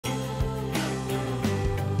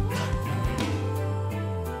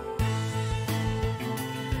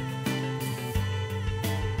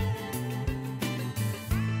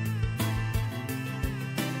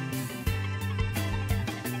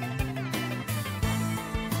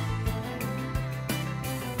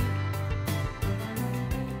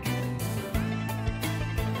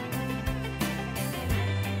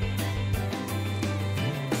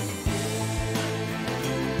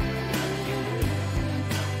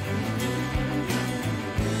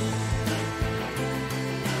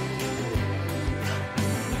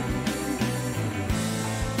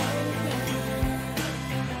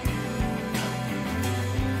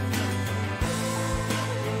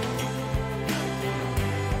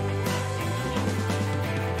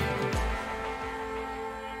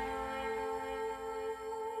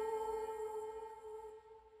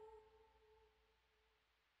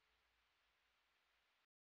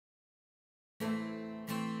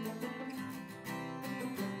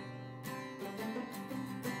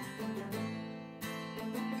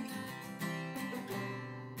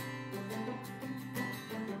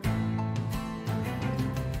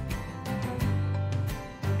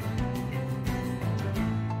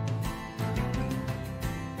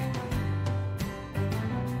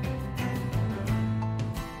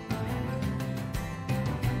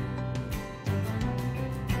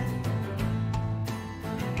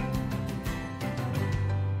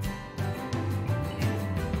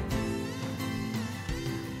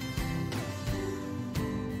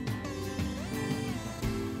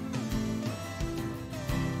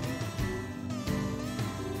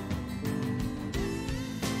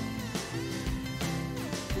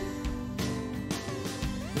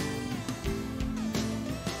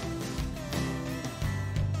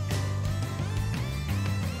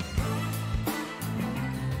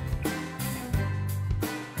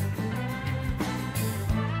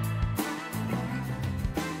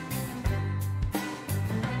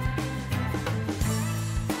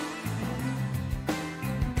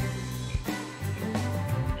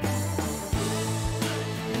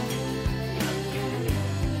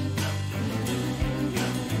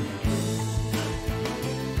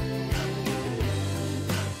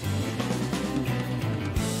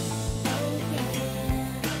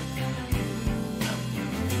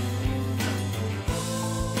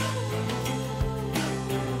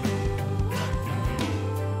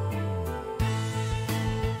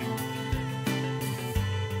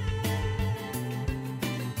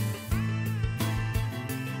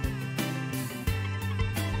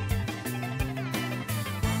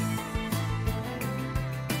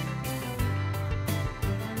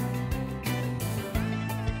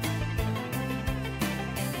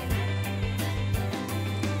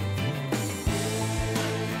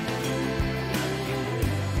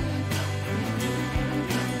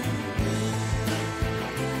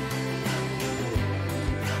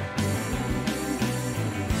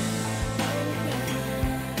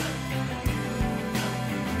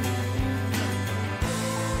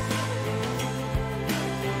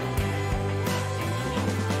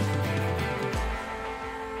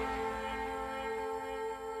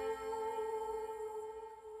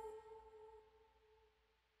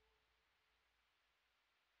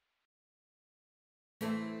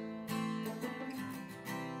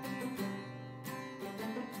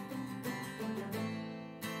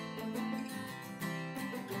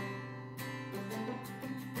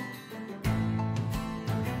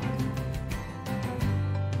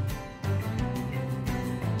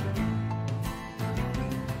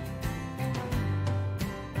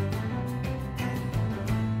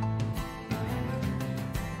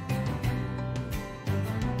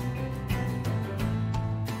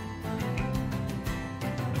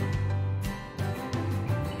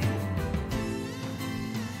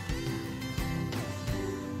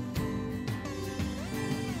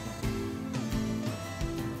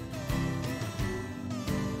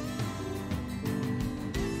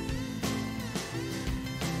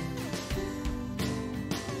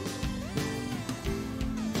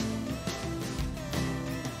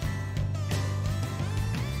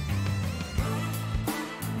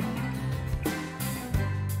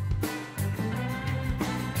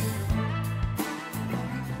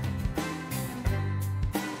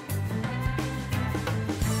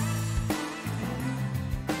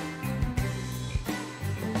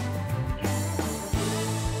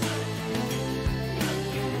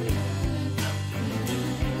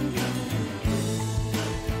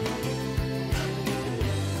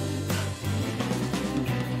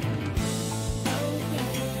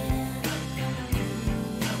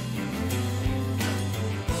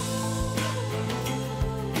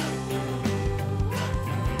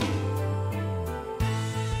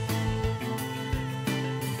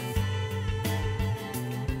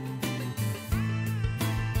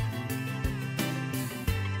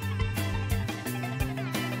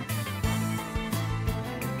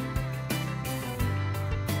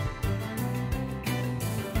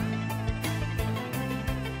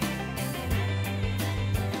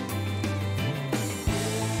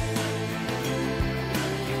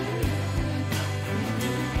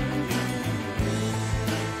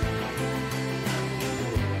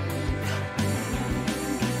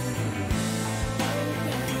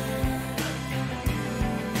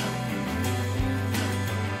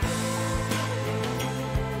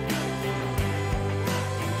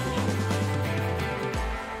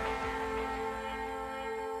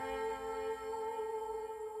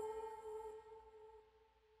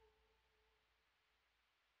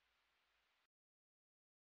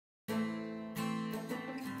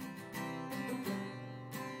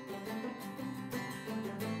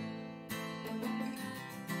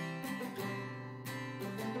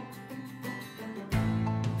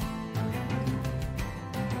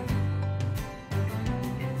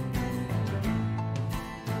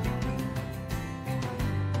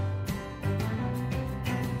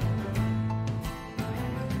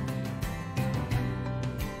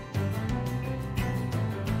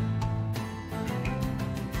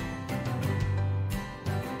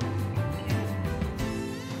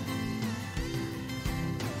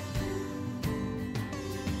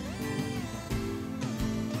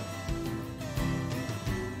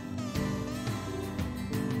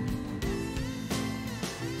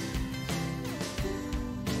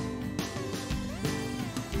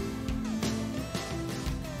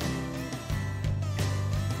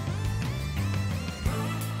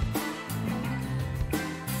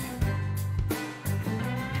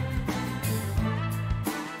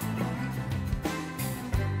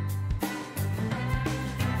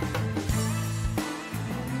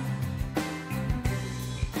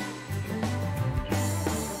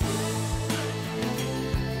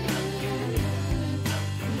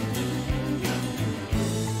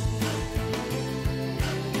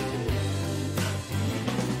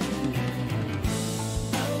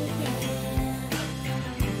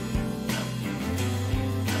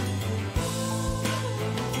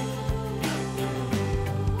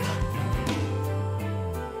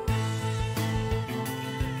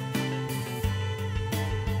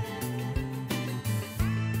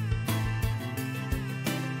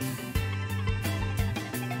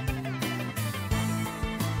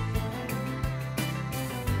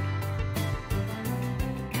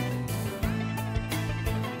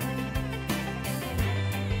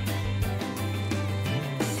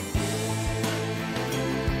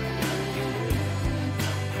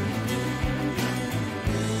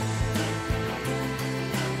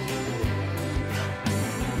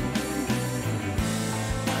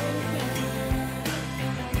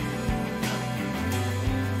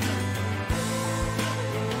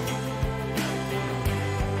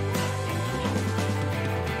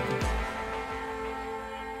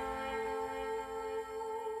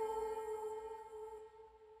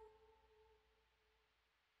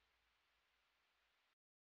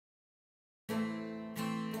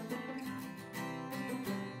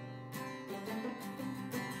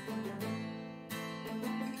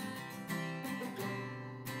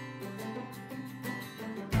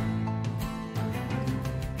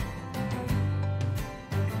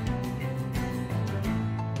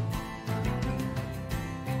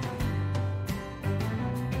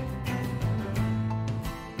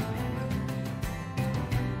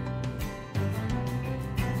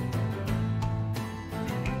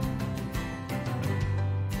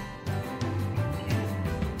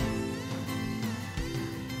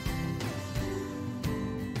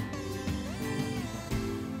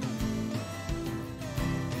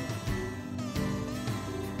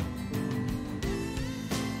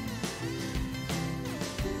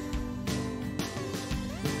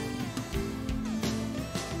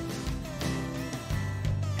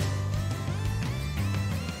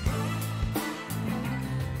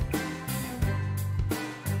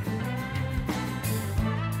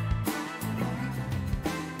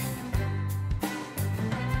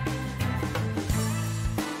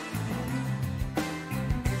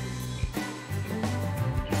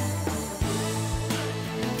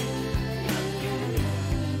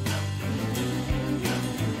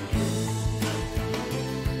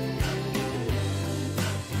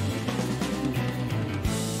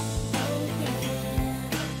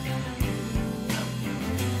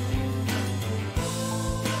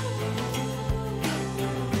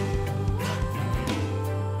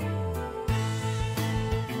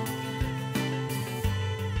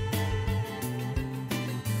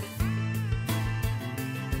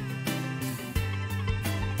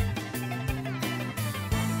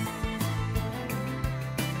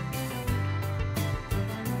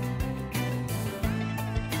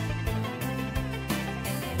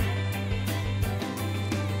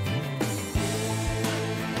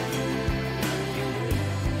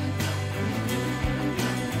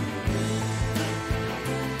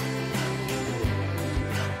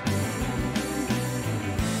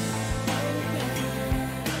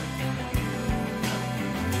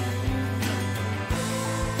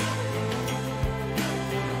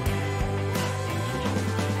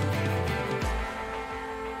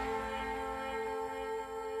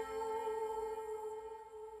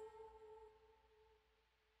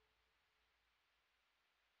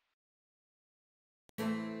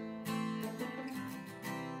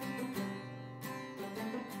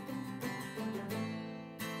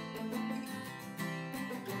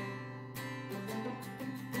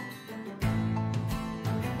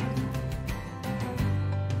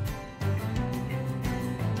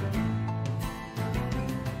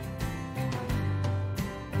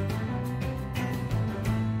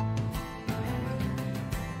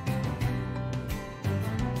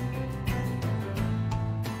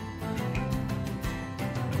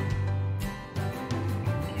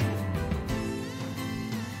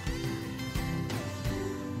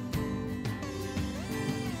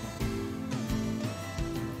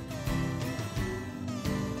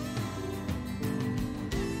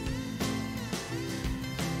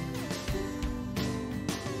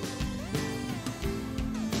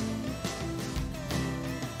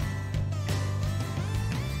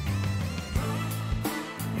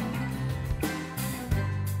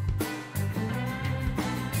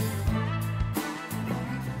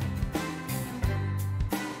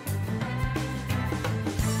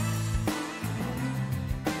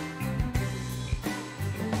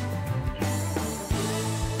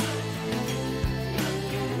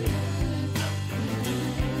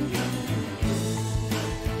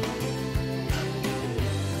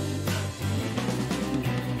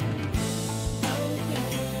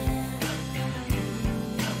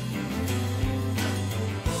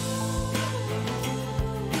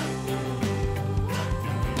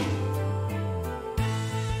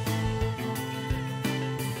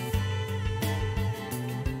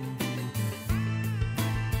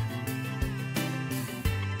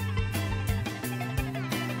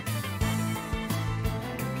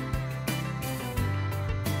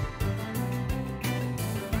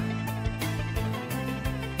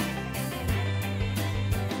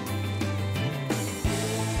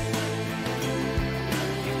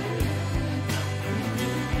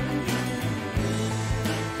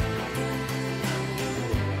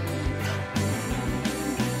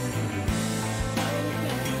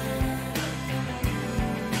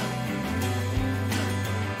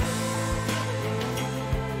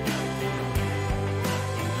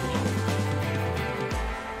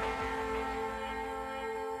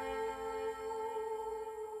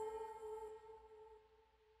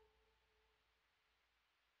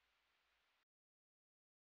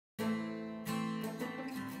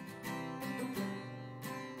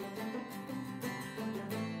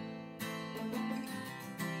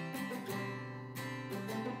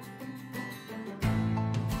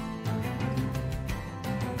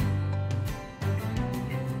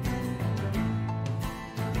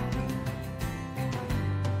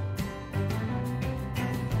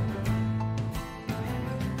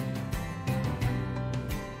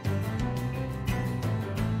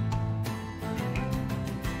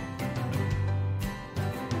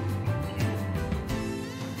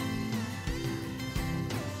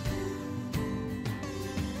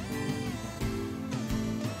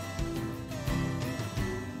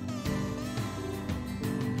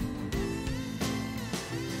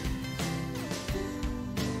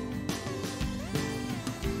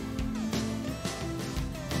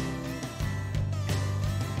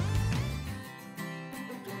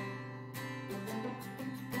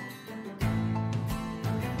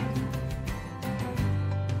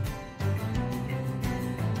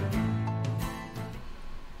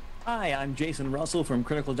Hi, I'm Jason Russell from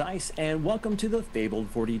Critical Dice, and welcome to the Fabled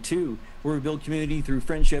 42, where we build community through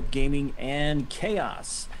friendship, gaming, and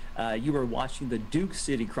chaos. You are watching the Duke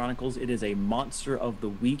City Chronicles. It is a Monster of the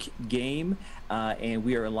Week game, and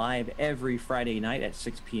we are live every Friday night at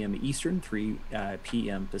 6 p.m. Eastern, 3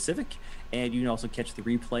 p.m. Pacific, and you can also catch the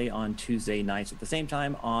replay on Tuesday nights at the same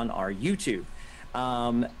time on our YouTube.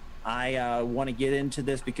 I want to get into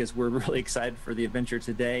this because we're really excited for the adventure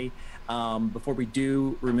today. Before we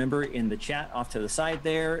do, remember in the chat off to the side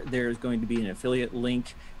there's going to be an affiliate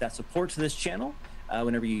link that supports this channel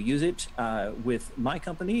whenever you use it with my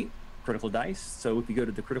company, Critical Dice. So if you go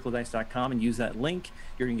to thecriticaldice.com and use that link,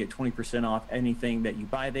 you're going to get 20% off anything that you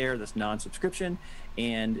buy there that's non-subscription,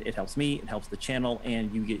 and it helps me, it helps the channel,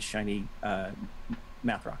 and you get shiny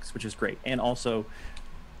math rocks, which is great. And also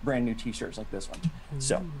brand new t-shirts like this one.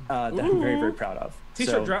 So that I'm very, very proud of.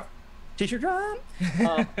 T-shirt drop. T-shirt drop.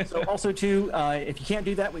 So also too, if you can't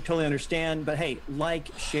do that, we totally understand. But hey, like,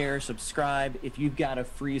 share, subscribe. If you've got a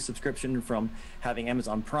free subscription from having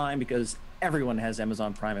Amazon Prime, because everyone has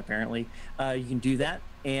Amazon Prime apparently, you can do that.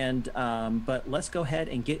 And but let's go ahead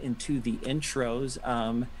and get into the intros.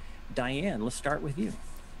 Diane, let's start with you.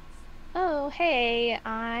 Oh, hey,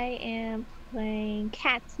 I am playing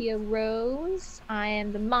Katia Rose. I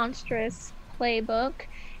am the monstrous playbook,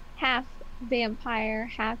 half vampire,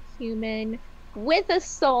 half human, with a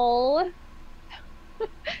soul.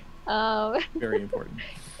 Very important.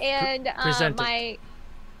 And my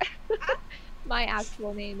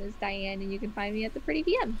actual name is Diane, and you can find me at the Pretty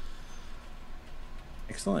DM.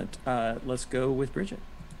 Excellent. Let's go with Bridget.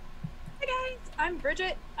 Hi guys, I'm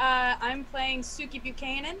Bridget. I'm playing Suki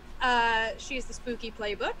Buchanan. She's the spooky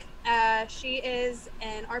playbook. She is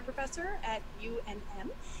an art professor at UNM,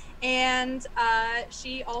 and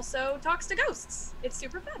she also talks to ghosts. It's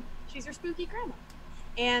super fun. She's your spooky grandma.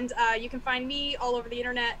 And you can find me all over the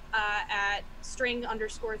internet at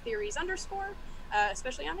string_theories_,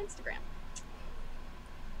 especially on Instagram.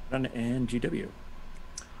 And GW.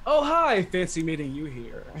 Oh, hi, fancy meeting you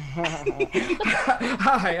here.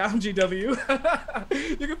 Hi, I'm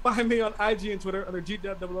GW. You can find me on IG and Twitter under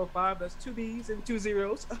GW005. That's 2 B's and 2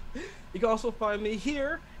 zeros. You can also find me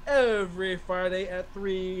here every Friday at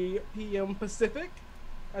 3 p.m. Pacific.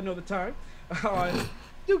 I know the time. On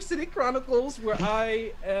Duke City Chronicles, where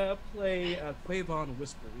I play Quavon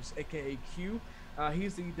Whispers, aka Q.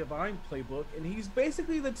 He's the Divine Playbook, and he's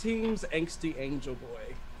basically the team's angsty angel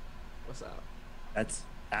boy. What's up? That's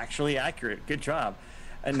actually accurate. Good job.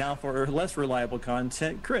 And now for less reliable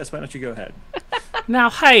content, Chris, why don't you go ahead? Now,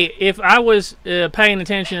 hey, if I was paying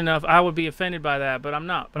attention enough, I would be offended by that, but I'm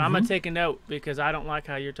not. But I'm going to take a note because I don't like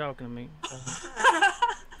how you're talking to me.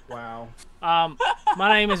 Wow.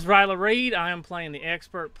 My name is Ryla Reed. I am playing the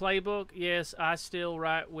Expert Playbook. Yes, I still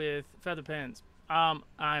write with feather pens. I'm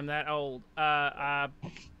that old. I'm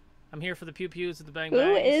here for the pew-pews at the bang bangs.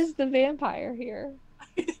 Who is the vampire here?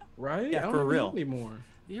 Right? Yeah, I don't for know real. anymore.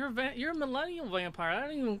 You're a millennial vampire. That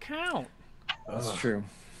don't even count. That's true.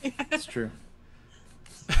 That's true.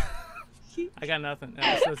 I got nothing.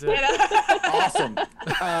 That's it. Awesome.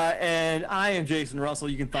 And I am Jason Russell.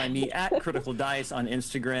 You can find me at Critical Dice on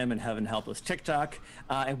Instagram and Heaven Help Us TikTok.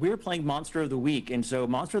 And we're playing Monster of the Week. And so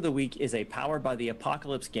Monster of the Week is a Powered by the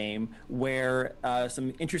Apocalypse game where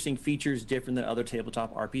some interesting features different than other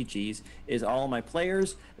tabletop RPGs is all of my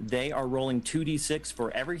players, they are rolling 2d6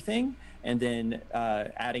 for everything, and then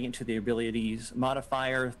adding it to the abilities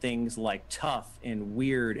modifier, things like tough and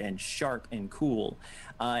weird and sharp and cool.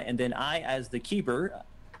 And then I, as the keeper,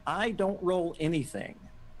 I don't roll anything.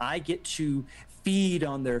 I get to feed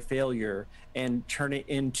on their failure and turn it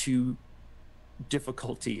into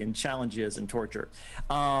difficulty and challenges and torture.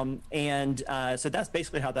 So that's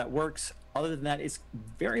basically how that works. Other than that, it's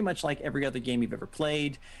very much like every other game you've ever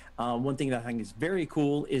played. One thing that I think is very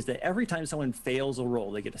cool is that every time someone fails a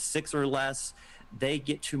roll, they get a 6 or less, they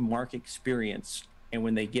get to mark experience. And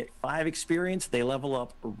when they get 5 experience, they level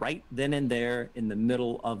up right then and there in the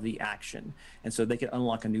middle of the action. And so they can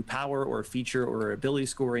unlock a new power or a feature or ability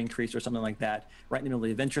score increase or something like that right in the middle of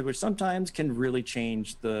the adventure, which sometimes can really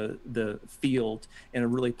change the field in a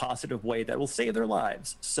really positive way that will save their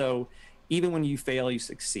lives. So even when you fail, you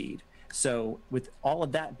succeed. So with all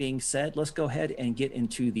of that being said, let's go ahead and get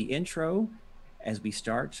into the intro as we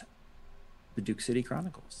start the Duke City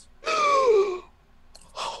Chronicles.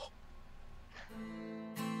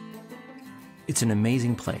 It's an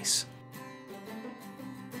amazing place.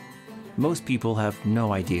 Most people have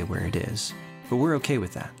no idea where it is, but we're okay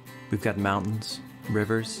with that. We've got mountains,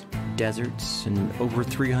 rivers, deserts, and over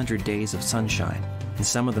 300 days of sunshine, and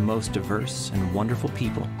some of the most diverse and wonderful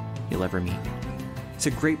people you'll ever meet. It's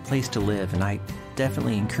a great place to live, and I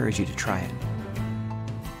definitely encourage you to try it.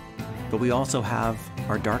 But we also have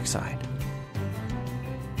our dark side,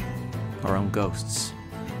 our own ghosts,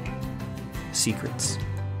 secrets,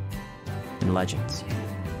 and legends.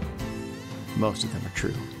 Most of them are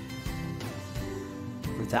true.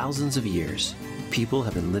 For thousands of years, people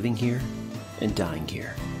have been living here and dying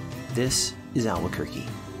here. This is Albuquerque,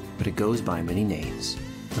 but it goes by many names.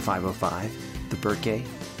 The 505, the Birthday,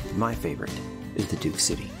 but my favorite is the Duke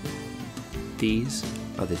City. These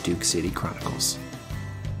are the Duke City Chronicles.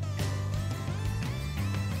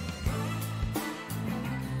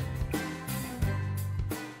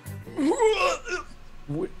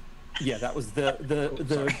 Yeah, that was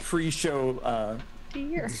the pre-show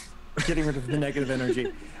getting rid of the negative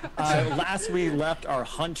energy. Last we left our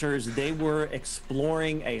hunters, they were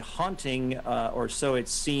exploring a haunting, or so it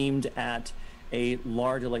seemed, at a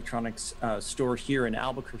large electronics store here in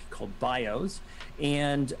Albuquerque called BIOS.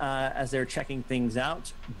 And as they're checking things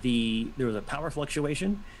out, there was a power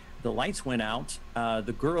fluctuation. The lights went out.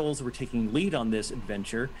 The girls were taking lead on this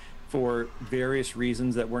adventure for various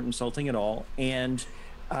reasons that weren't insulting at all. And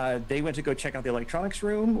they went to go check out the electronics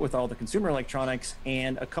room with all the consumer electronics,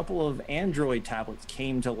 and a couple of Android tablets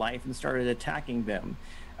came to life and started attacking them.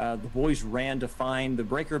 The boys ran to find the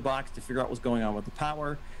breaker box to figure out what was going on with the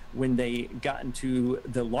power. When they got into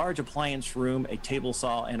the large appliance room, a table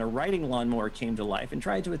saw and a riding lawnmower came to life and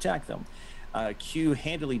tried to attack them. Q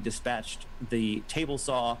handily dispatched the table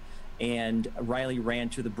saw, and Riley ran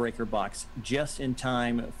to the breaker box just in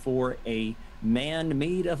time for a man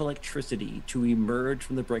made of electricity to emerge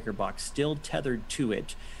from the breaker box, still tethered to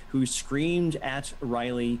it, who screamed at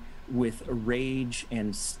Riley with rage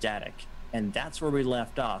and static. And that's where we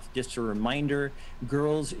left off. Just a reminder,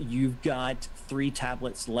 girls, you've got 3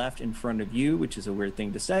 tablets left in front of you, which is a weird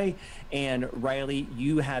thing to say. And Riley,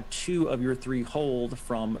 you have 2 of your 3 hold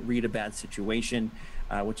from read a bad situation,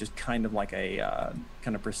 which is kind of like a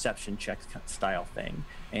kind of perception check style thing.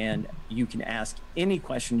 And you can ask any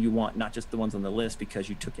question you want, not just the ones on the list, because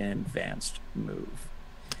you took an advanced move.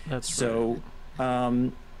 That's so.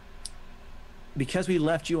 Right. Because we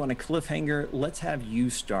left you on a cliffhanger, let's have you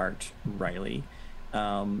start, Riley,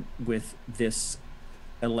 with this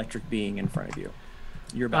electric being in front of you.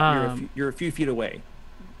 You're a few feet away.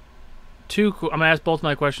 I'm gonna ask both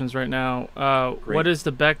my questions right now. What is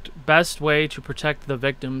the best way to protect the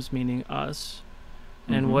victims, meaning us,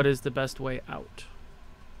 and what is the best way out?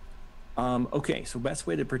 Okay, so best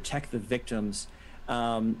way to protect the victims,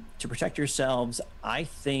 to protect yourselves, I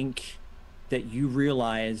think that you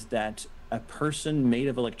realize that a person made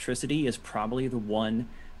of electricity is probably the one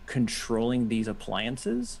controlling these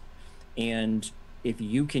appliances. And if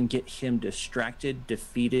you can get him distracted,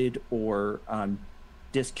 defeated, or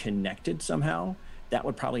disconnected somehow, that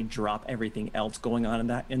would probably drop everything else going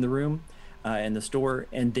on in the room, in the store.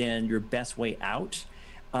 And then your best way out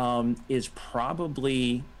is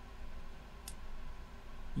probably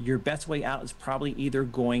either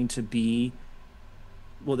going to be,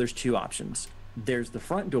 well, there's 2 options. There's the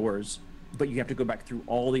front doors, but you have to go back through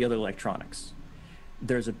all the other electronics.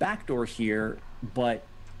 There's a back door here, but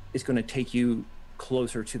it's going to take you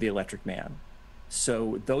closer to the electric man.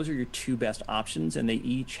 So those are your 2 best options, and they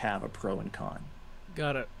each have a pro and con.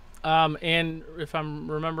 Got it. And if I'm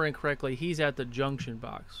remembering correctly, he's at the junction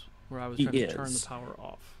box where I was trying to turn the power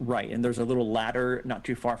off. Right, and there's a little ladder not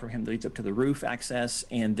too far from him that leads up to the roof access,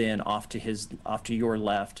 and then off to your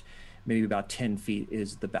left, maybe about 10 feet,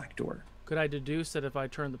 is the back door. Could I deduce that if I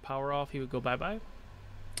turned the power off, he would go bye-bye?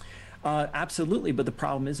 Absolutely, but the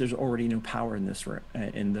problem is there's already no power in this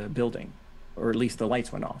in the building, or at least the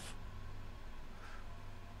lights went off.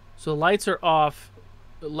 So lights are off.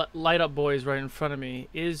 Light up boys right in front of me.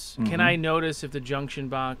 Can I notice if the junction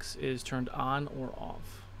box is turned on or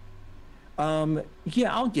off?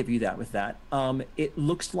 Yeah, I'll give you that with that. It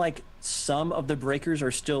looks like some of the breakers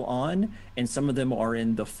are still on, and some of them are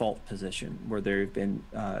in the fault position where they've been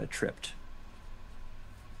tripped.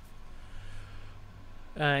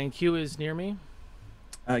 And Q is near me?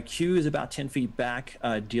 Q is about 10 feet back,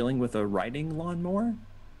 dealing with a riding lawnmower.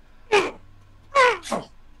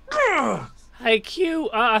 Hey, Q,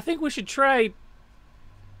 I think we should trade.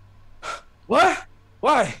 What?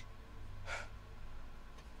 Why?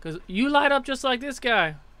 Because you light up just like this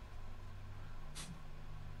guy.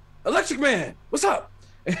 Electric Man, what's up?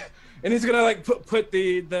 And he's gonna like put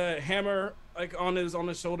the hammer like on his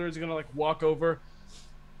shoulder. He's gonna like walk over,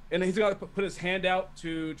 and he's gonna put his hand out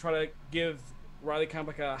to try to give Riley kind of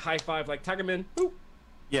like a high five, like Tigerman. Boop.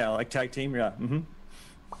 Yeah, like tag team. Yeah. Mm-hmm.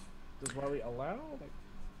 Does Riley allow?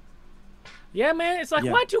 Yeah, man. It's like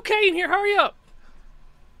Y2K in here. Hurry up.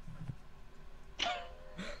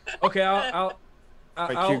 Okay, I'll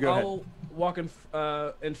I'll walk in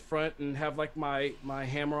front and have like my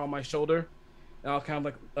hammer on my shoulder, and I'll kind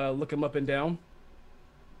of like look him up and down.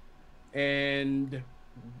 And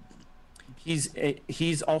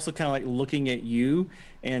he's also kind of like looking at you,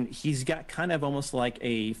 and he's got kind of almost like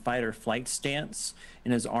a fight or flight stance,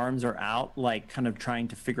 and his arms are out, like kind of trying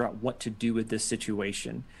to figure out what to do with this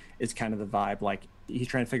situation. Is kind of the vibe. Like he's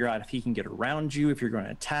trying to figure out if he can get around you, if you're going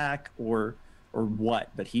to attack, or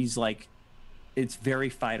what. But he's like, it's very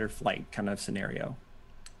fight or flight kind of scenario.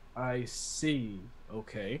 I see.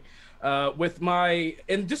 Okay.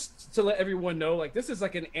 And just to let everyone know, like this is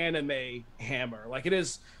like an anime hammer. Like it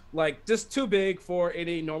is like just too big for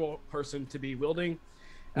any normal person to be wielding.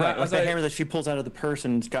 Right, like the hammer that she pulls out of the purse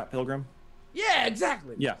in Scott Pilgrim. Yeah,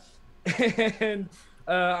 exactly. Yeah. And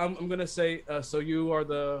I'm gonna say, so you are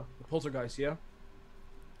the poltergeist, yeah?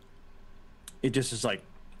 It just is like,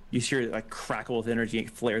 you hear it like crackle with energy, it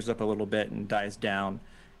flares up a little bit and dies down,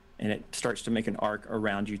 and it starts to make an arc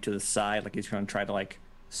around you to the side, like he's going to try to like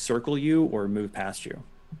circle you or move past you.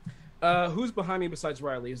 Who's behind me besides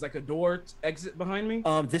Riley? Is like a door exit behind me?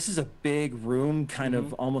 This is a big room, kind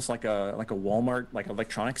of almost like a Walmart, like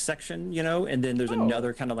electronics section, you know. And then there's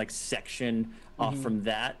another kind of like section off from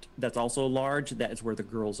that that's also large. That is where the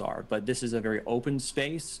girls are. But this is a very open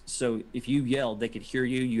space, so if you yell, they could hear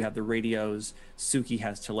you. You have the radios. Suki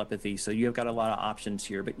has telepathy, so you have got a lot of options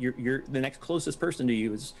here. But you're the next closest person to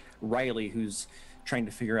you is Riley, who's trying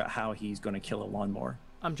to figure out how he's going to kill a lawnmower.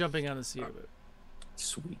 I'm jumping on the seat of it.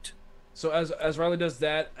 Sweet. So as Riley does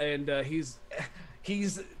that, and he's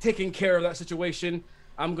taking care of that situation,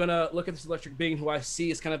 I'm gonna look at this electric being who I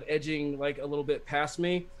see is kind of edging like a little bit past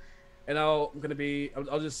me, and I'll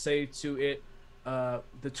just say to it,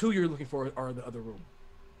 the two you're looking for are in the other room.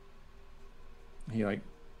 He like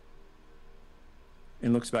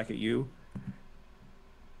and looks back at you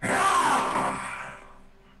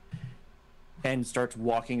and starts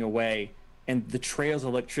walking away. And the trails of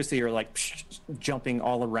electricity are like jumping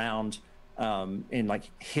all around and like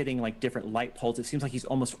hitting like different light poles. It seems like he's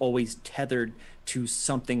almost always tethered to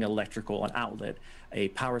something electrical, an outlet, a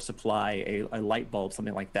power supply, a light bulb,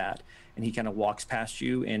 something like that. And he kind of walks past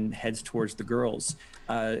you and heads towards the girls.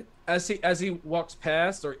 As he walks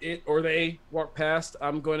past, or they walk past,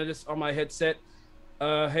 I'm going to just on my headset,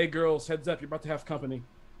 hey girls, heads up, you're about to have company.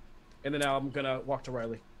 And then I'm going to walk to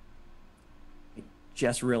Riley.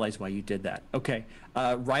 Just realized why you did that. Okay.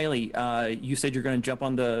 Riley, you said you're going to jump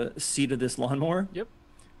on the seat of this lawnmower? Yep.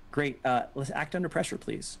 Great. Let's act under pressure,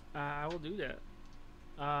 please. I will do that.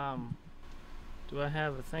 Do I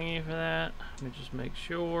have a thingy for that? Let me just make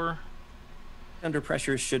sure. Under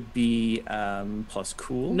pressure should be plus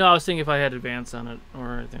cool. No, I was thinking if I had advance on it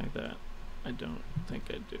or anything like that. I don't think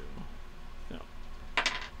I do. No.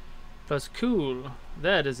 Plus cool.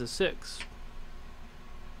 That is a 6.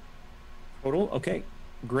 Total? Okay,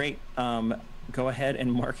 great. Go ahead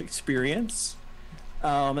and mark experience.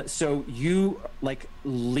 So you like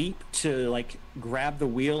leap to like grab the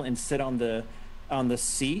wheel and sit on the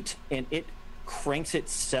seat, and it cranks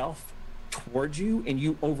itself towards you, and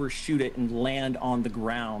you overshoot it and land on the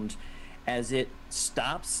ground. As it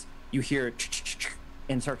stops, you hear it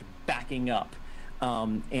and start backing up.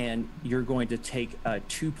 And you're going to take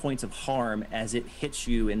 2 points of harm as it hits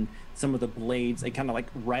you, and some of the blades, it kind of like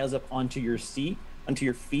riles up onto your seat, onto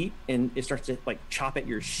your feet, and it starts to like chop at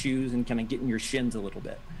your shoes and kind of get in your shins a little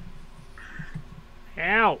bit.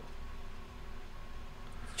 Ow!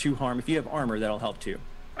 2 harm. If you have armor, that'll help too.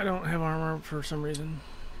 I don't have armor for some reason.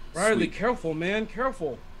 Riley, careful, man,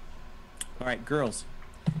 careful. All right, girls.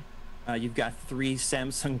 You've got 3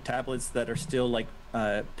 Samsung tablets that are still like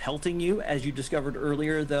pelting you, as you discovered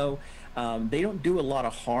earlier, though. They don't do a lot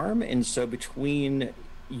of harm, and so between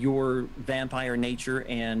your vampire nature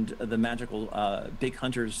and the magical big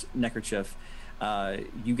hunter's neckerchief,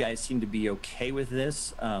 you guys seem to be okay with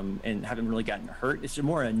this and haven't really gotten hurt. It's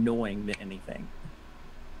more annoying than anything.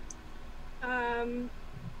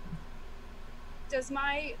 Does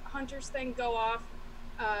my hunter's thing go off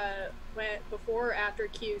before or after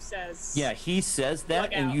Q says? Yeah, he says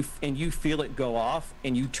that, and you feel it go off,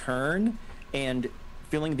 and you turn, and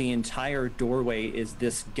filling the entire doorway is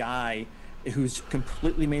this guy who's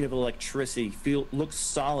completely made of electricity. Looks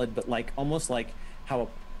solid, but like almost like how a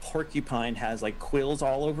porcupine has like quills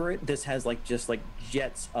all over it. This has like just like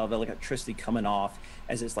jets of electricity coming off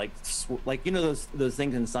as it's like you know those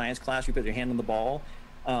things in science class you put your hand on the ball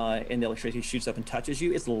and the electricity shoots up and touches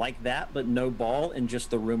you. It's like that, but no ball and just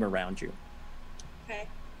the room around you. Okay.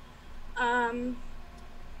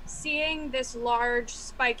 Seeing this large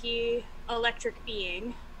spiky electric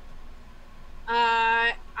being,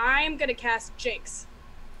 I'm gonna cast Jinx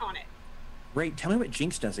on it. Great. Tell me what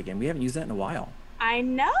Jinx does again. We haven't used that in a while. I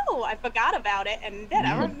know. I forgot about it, and then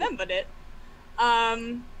I remembered it.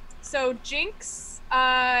 So Jinx,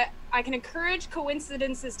 I can encourage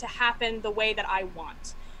coincidences to happen the way that I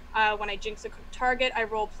want. When I jinx a target, I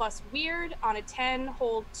roll plus weird. On a 10,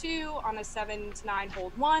 hold 2. On a 7 to 9,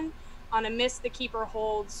 hold 1. On a miss, the keeper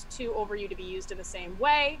holds 2 over you to be used in the same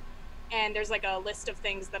way. And there's like a list of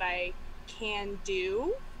things that I can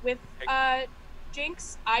do with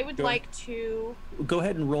Jinx. I would like to... Go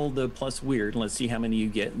ahead and roll the plus weird, and let's see how many you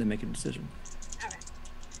get, and then make a decision. Okay.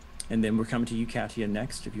 And then we're coming to you, Katia,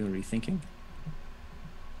 next, if you want to be thinking.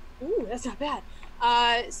 Ooh, that's not bad.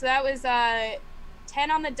 So that was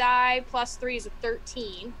 10 on the die, plus 3 is a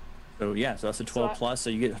 13. So yeah, so that's a 12 plus, so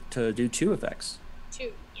you get to do 2 effects.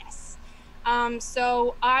 2, yes.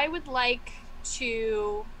 So I would like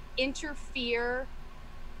to interfere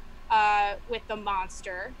with the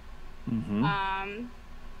monster.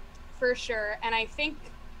 For sure. And I think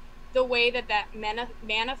the way that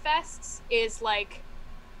manifests is like,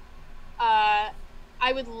 I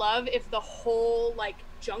would love if the whole like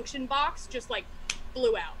junction box just like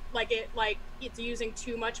blew out. Like it's using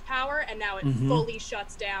too much power, and now it fully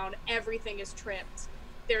shuts down. Everything is tripped.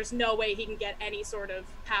 There's no way he can get any sort of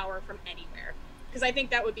power from anywhere. Because I think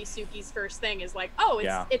that would be Suki's first thing is like,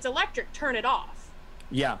 oh, it's electric, turn it off.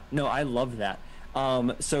 Yeah, no, I love that.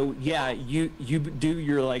 So yeah, you do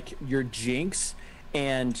your Jinx,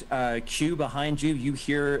 and Q behind you, you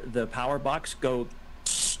hear the power box go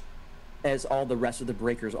as all the rest of the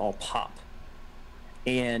breakers all pop.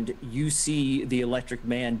 And you see the electric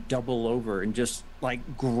man double over and just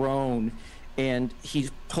like groan, and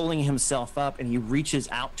he's pulling himself up, and he reaches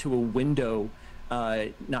out to a window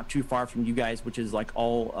not too far from you guys, which is like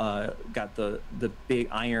all got the big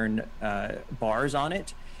iron bars on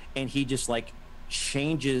it, and he just like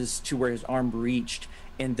changes to where his arm reached,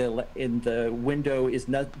 and the window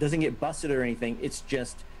doesn't get busted or anything. It's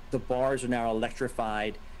just the bars are now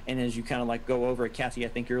electrified. And as you kind of like go over, Cassie, I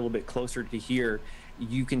think you're a little bit closer to here,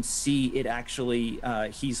 you can see it actually,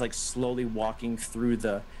 he's like slowly walking through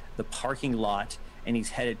the parking lot, and he's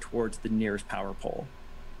headed towards the nearest power pole.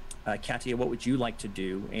 Katia, what would you like to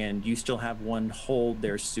do? And you still have one hold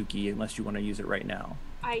there, Suki, unless you want to use it right now.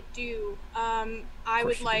 I do. I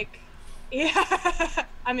would like... Yeah,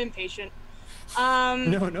 I'm impatient.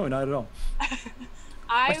 No, not at all.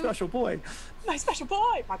 My special boy. My special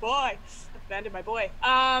boy. My boy. Abandoned my boy.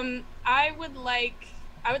 I would like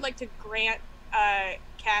to grant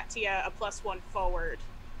Katia a +1 forward.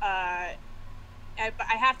 But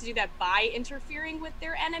I have to do that by interfering with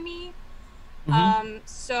their enemy.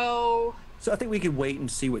 So I think we could wait and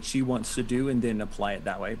see what she wants to do, and then apply it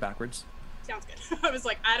that way, backwards. Sounds good. I was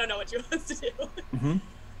like, I don't know what she wants to do.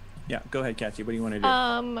 Yeah, go ahead, Katia. What do you want to do?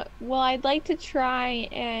 Well, I'd like to try,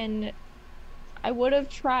 and I would have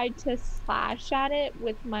tried to slash at it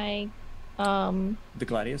with my the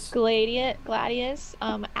Gladius? Gladius,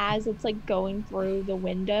 as it's like going through the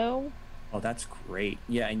window. Oh, that's great.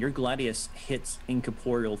 Yeah, and your Gladius hits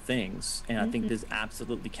incorporeal things, and I think this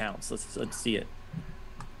absolutely counts. Let's see it.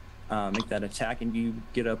 Make that attack, and you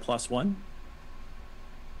get a +1.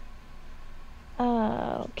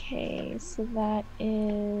 Okay, so that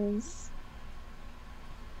is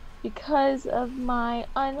because of my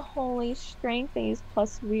unholy strength. I use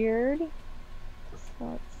plus weird. So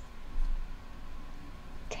that's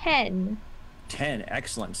 10. 10,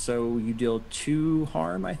 excellent. So you deal 2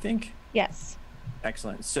 harm, I think? Yes.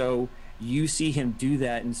 Excellent. So you see him do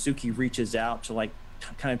that, and Suki reaches out to like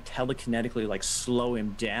kind of telekinetically like slow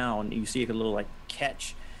him down. You see like a little like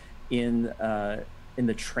catch in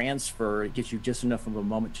the transfer. It gives you just enough of a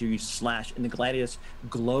moment to slash, and the Gladius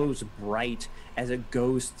glows bright as it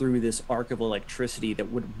goes through this arc of electricity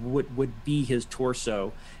that would be his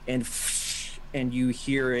torso, and you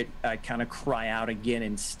hear it kind of cry out again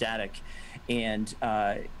in static, and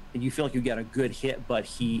you feel like you got a good hit, but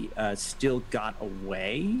he still got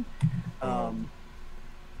away.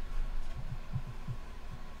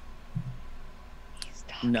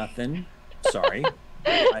 Nothing. Sorry.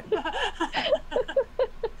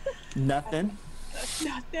 Nothing.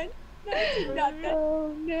 Nothing.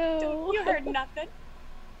 Oh no. You heard nothing.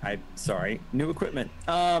 I'm sorry. New equipment.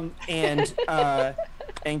 And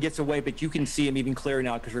gets away, but you can see him even clearer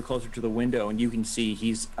now because you're closer to the window, and you can see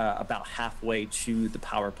he's about halfway to the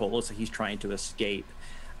power pole, so he's trying to escape.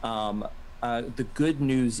 The good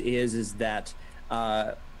news is that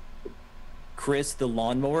Chris, the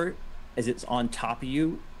lawnmower, as it's on top of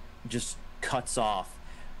you, just cuts off.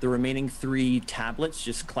 The remaining 3 tablets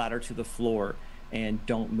just clatter to the floor and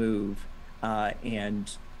don't move.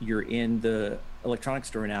 And you're in the electronics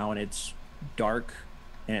store now, and it's dark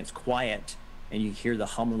and it's quiet. and you hear the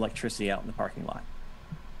hum of electricity out in the parking lot.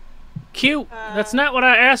 Q, that's not what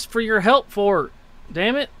I asked for your help for.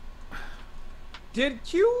 Damn it. Did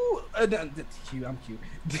Q? I'm Q.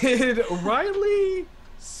 Did Riley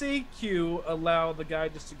see Q allow the guy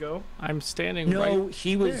just to go? I'm standing No, right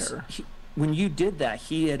he was. there. When you did that,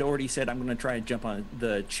 he had already said, "I'm going to try and jump on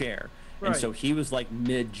the chair," and so he was like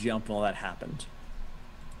mid jump when all that happened.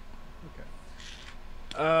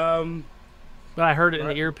 Okay. But I heard it in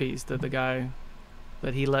the earpiece that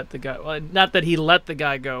he let the guy. Well, not that he let the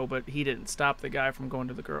guy go, but he didn't stop the guy from going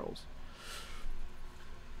to the girls.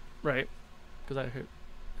 Right? Because I heard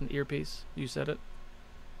an earpiece. You said it.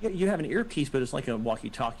 Yeah, you have an earpiece, but it's like a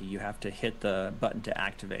walkie-talkie. You have to hit the button to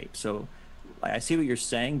activate. So I see what you're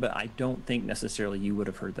saying, but I don't think necessarily you would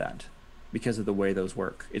have heard that because of the way those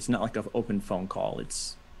work. It's not like an open phone call.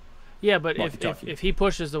 It's but if he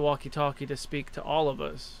pushes the walkie-talkie to speak to all of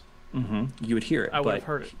us, you would hear it. I would have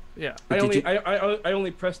heard it. Yeah. I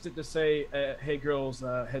only pressed it to say, "Hey girls,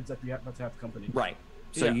 heads up, you have to have company." Right.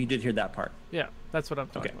 So you did hear that part. Yeah, that's what I'm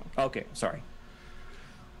talking about. Okay. Sorry.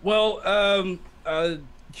 Well,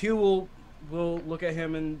 Q will look at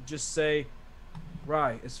him and just say,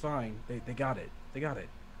 "Right, it's fine. They got it. They got it."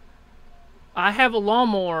 I have a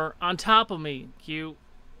lawnmower on top of me, Q.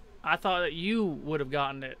 I thought that you would have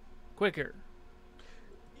gotten it quicker.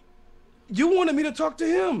 You wanted me to talk to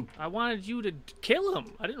him. I wanted you to kill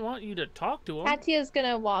him. I didn't want you to talk to him. Katya's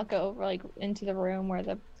gonna walk over, like, into the room where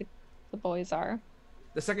the boys are.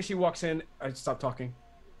 The second she walks in, I stop talking.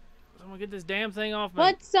 I'm gonna get this damn thing off me.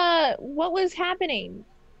 What was happening?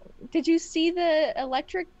 Did you see the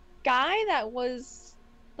electric guy that was,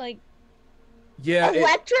 like,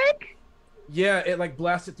 electric? It like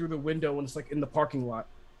blasted through the window when it's like in the parking lot.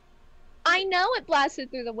 I know it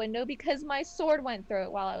blasted through the window because my sword went through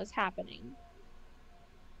it while it was happening.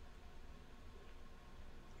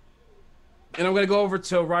 And I'm gonna go over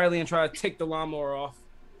to Riley and try to take the lawnmower off.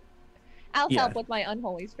 I'll help with my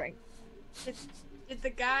unholy strength. Did the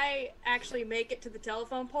guy actually make it to the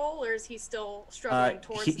telephone pole, or is he still struggling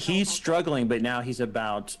towards the He's struggling, but now he's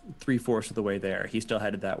about 3/4 of the way there. He's still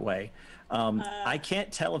headed that way. I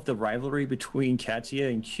can't tell if the rivalry between Katya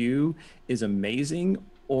and Q is amazing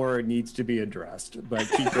or it needs to be addressed, but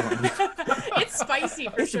keep going. It's spicy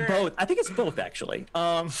for sure. It's both. I think it's both, actually.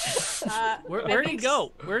 Where'd he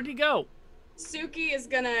go? Where'd he go? Suki is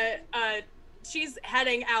gonna she's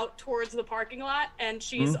heading out towards the parking lot, and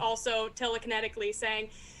she's also telekinetically saying,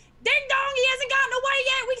 "Ding dong, he hasn't gotten away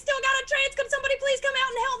yet. We still got a chance. Could somebody please come out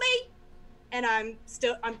and help me?" And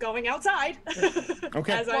I'm going outside.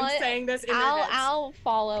 Okay. As I'm saying this in their heads. I'll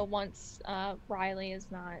follow once Riley is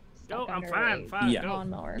not. Oh, I'm under fine. a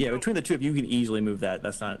lawnmower. Yeah, between the two of you, you can easily move that.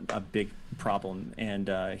 That's not a big problem. And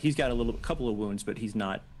he's got a couple of wounds, but he's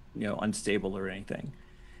not, unstable or anything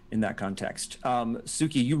in that context.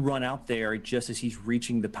 Suki, you run out there just as he's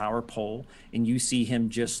reaching the power pole, and you see him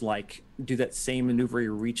just like do that same maneuver. He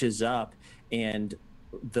reaches up, and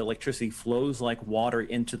the electricity flows like water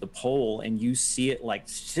into the pole, and you see it like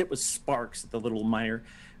sit with sparks at the little minor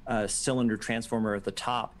cylinder transformer at the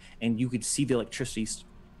top, and you could see the electricity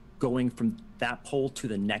going from that pole to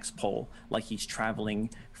the next pole, like he's traveling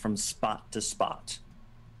from spot to spot.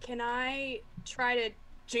 Can I try to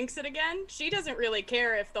jinx it again? She doesn't really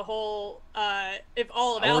care if the whole if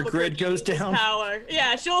all of Albuquerque grid goes down. Power.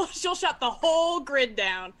 Yeah, she'll shut the whole grid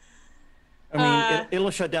down. I mean,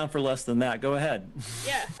 it'll shut down for less than that. Go ahead.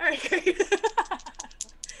 Yeah. All right. Great.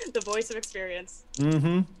 The voice of experience.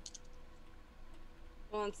 Mm-hmm.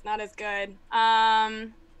 Well, it's not as good.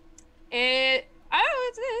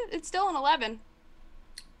 It's still an 11.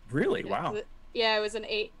 Really? Wow. Yeah, it was an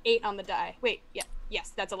 8 on the die. Wait, yeah,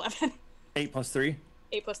 yes, that's 11. 8 plus 3.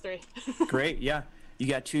 8 plus 3. Great. Yeah. You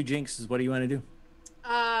got 2 jinxes. What do you want to do?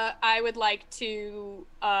 I would like to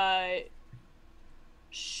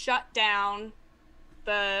shut down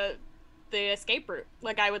the escape route.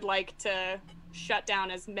 Like, I would like to shut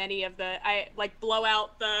down as many of blow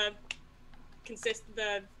out the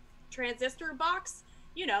transistor box,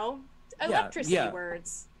 electricity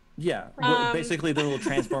words. Yeah, basically the little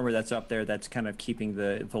transformer that's up there that's kind of keeping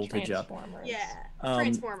the voltage up. Yeah,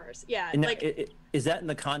 transformers. Yeah, and is that in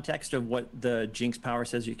the context of what the Jinx power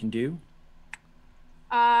says you can do?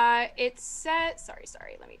 It said.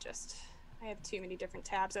 Sorry. Let me just. I have too many different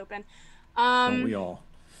tabs open. Don't we all?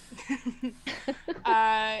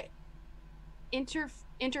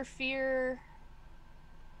 Interfere.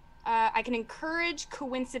 I can encourage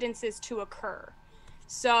coincidences to occur.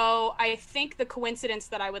 So I think the coincidence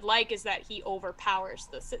that I would like is that he overpowers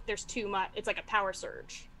there's too much. It's like a power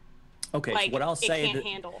surge. Okay, so what I'll say it can't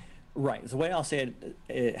handle. Right. So the way I'll say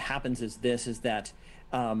it happens is that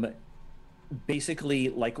basically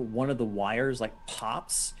like one of the wires like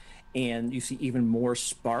pops, and you see even more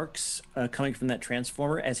sparks coming from that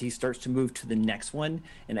transformer as he starts to move to the next one,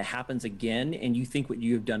 and it happens again, and you think what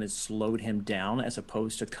you have done is slowed him down as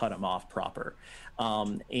opposed to cut him off proper.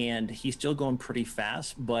 And he's still going pretty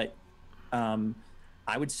fast, but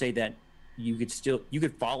I would say that you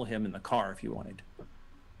could follow him in the car if you wanted.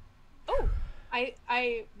 Oh, I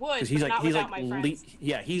would, Because he's but like not without my friends.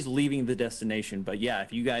 he's leaving the destination, but yeah,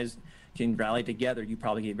 if you guys can rally together, you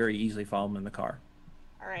probably can very easily follow him in the car.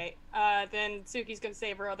 All right. Then Suki's gonna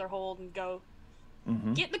save her other hold and go,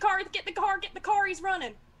 Mm-hmm. get in the car, get in the car, get in the car, he's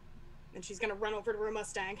running. And she's gonna run over to her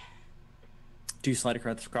Mustang. Do you slide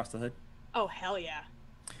across the hood? Oh, hell yeah.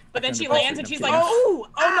 But then found she the bus lands route, and she's I'm like, kidding.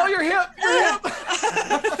 Oh no, you're hip.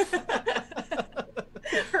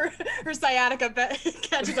 her sciatica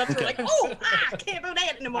catches up to her like, oh, I can't do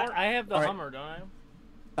that anymore. I have the All right. Hummer, don't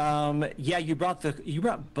I? Yeah, you brought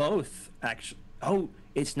both actually. Oh,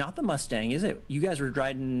 it's not the Mustang, is it? You guys were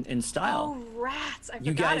riding in style. Oh, rats. I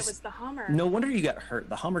You forgot guys- it was the Hummer. No wonder you got hurt.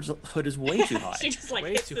 The Hummer's hood is way too high. She just like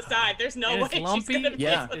Way hits too the high. side. There's no And way it's she's lumpy. gonna be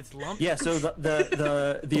Yeah. It's lumpy. Yeah, so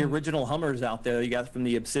the original Hummers out there you got from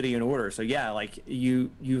the Obsidian Order. So yeah, like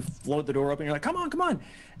you float the door open, you're like, come on.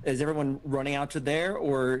 Is everyone running out to there,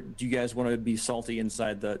 or do you guys want to be salty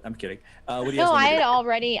inside the? I'm kidding. What do you guys No, want I to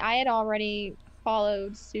had already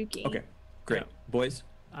followed Suki. do? Okay, great, Yeah. boys.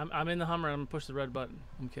 I'm in the Hummer. I'm gonna push the red button.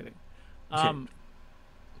 I'm kidding. I'm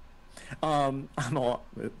all.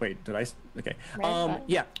 Wait, did I? Okay. Red button.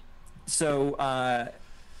 Yeah. So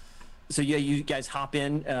yeah, you guys hop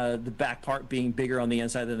in. The back part being bigger on the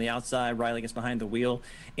inside than the outside. Riley gets behind the wheel,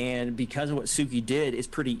 and because of what Suki did, it's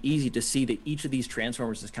pretty easy to see that each of these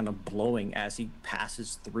transformers is kind of blowing as he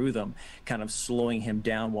passes through them, kind of slowing him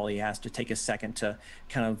down while he has to take a second to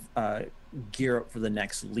kind of gear up for the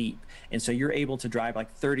next leap. And so you're able to drive like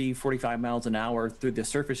 30, 45 miles an hour through the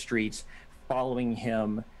surface streets, following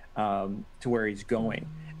him to where he's going.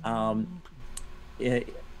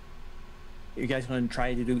 You guys going to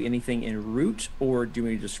try to do anything en route, or do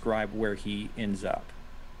we describe where he ends up?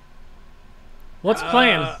 What's the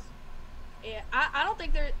plan? Yeah, I don't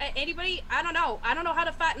think there's anybody. I don't know how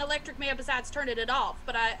to fight an electric man besides turning it off.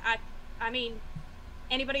 But I mean,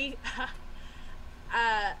 anybody.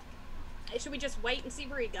 Should we just wait and see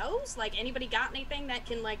where he goes? Like, anybody got anything that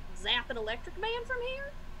can like zap an electric man from here?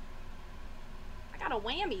 I got a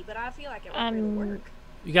whammy, but I feel like it won't really work.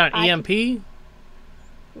 You got an I EMP?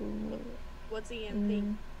 What's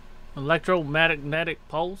EMP? Electromagnetic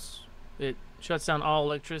pulse. It shuts down all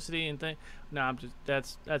electricity and things. No, I'm just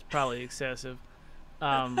that's probably excessive.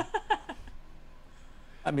 I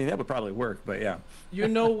mean, that would probably work, but yeah. You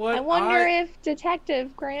know what? I wonder if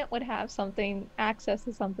Detective Grant would have access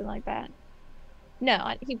to something like that.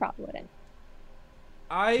 No, he probably wouldn't.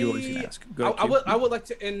 You always can ask. Go I would like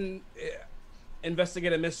to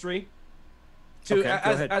investigate a mystery. Okay, go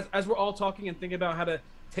ahead. As we're all talking and thinking about how to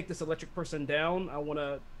take this electric person down, I want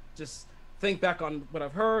to just think back on what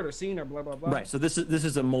I've heard or seen or blah blah blah. Right. So this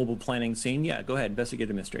is a mobile planning scene. Yeah. Go ahead.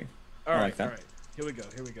 Investigate a mystery. All I right. like that. All right. Here we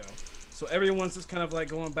go. So everyone's just kind of like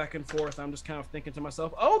going back and forth. I'm just kind of thinking to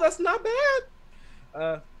myself, "Oh, that's not bad."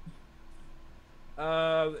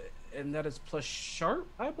 And that is plus sharp,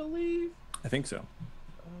 I believe. I think so.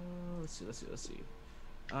 Let's see.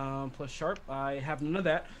 Plus sharp, I have none of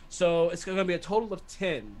that. So it's going to be a total of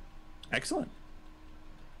 10. Excellent.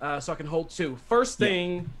 So I can hold 2. First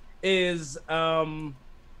thing is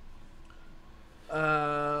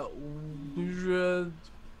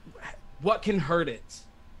what can hurt it?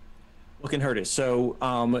 What can hurt it? So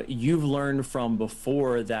you've learned from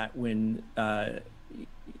before that when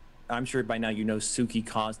I'm sure by now you know Suki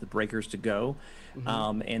caused the breakers to go.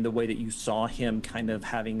 And the way that you saw him kind of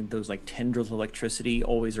having those like tendrils of electricity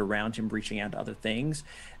always around him, reaching out to other things,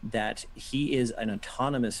 that he is an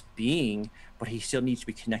autonomous being, but he still needs to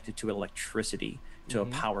be connected to electricity, to a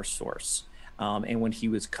power source. And when he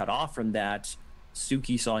was cut off from that,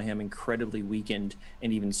 Suki saw him incredibly weakened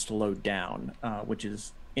and even slowed down, which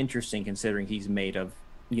is interesting considering he's made of,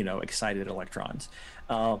 excited electrons.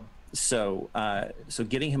 So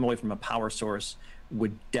getting him away from a power source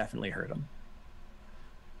would definitely hurt him.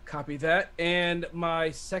 Copy that. And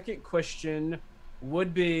my second question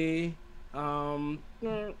would be, we already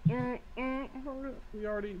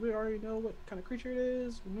know what kind of creature it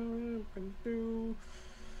is.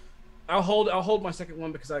 I'll hold my second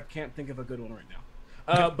one because I can't think of a good one right now.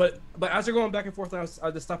 But as they're going back and forth, I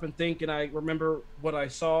just stop and think, and I remember what I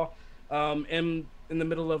saw. In the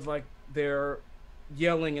middle of like their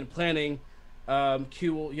yelling and planning,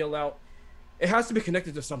 Q will yell out, "It has to be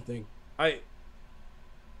connected to something."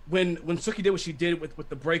 When Suki did what she did with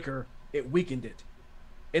the breaker, it weakened it,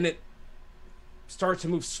 and it started to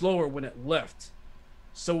move slower when it left.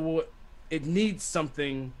 So it needs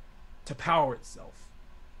something to power itself.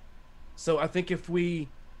 So I think if we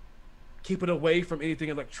keep it away from anything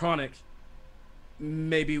electronic,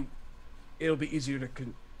 maybe it'll be easier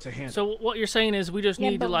to handle. So what you're saying is we just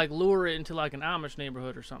need to like lure it into like an Amish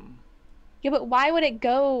neighborhood or something. Yeah, but why would it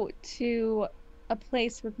go to a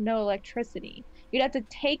place with no electricity? You'd have to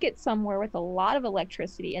take it somewhere with a lot of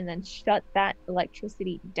electricity and then shut that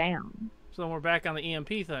electricity down. So then we're back on the EMP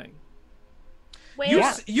thing.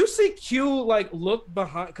 Well, You see Q like look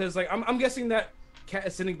behind, because like I'm guessing that Cat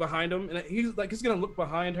is sitting behind him, and he's gonna look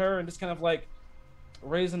behind her and just kind of like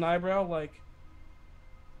raise an eyebrow, like,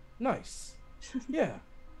 nice, yeah.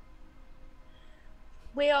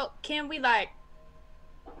 Well, can we like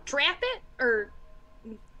trap it or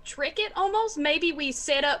trick it almost? Maybe we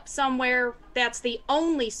set up somewhere that's the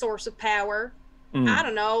only source of power. I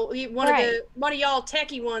don't know. One of y'all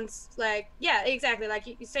techie ones, like, yeah, exactly. Like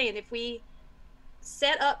you're saying, if we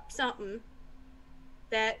set up something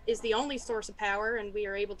that is the only source of power and we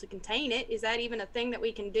are able to contain it, is that even a thing that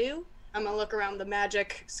we can do? I'm gonna look around the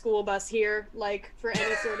magic school bus here, like, for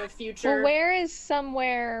any sort of future. Well, where is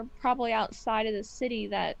somewhere probably outside of the city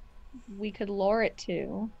that we could lure it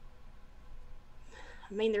to?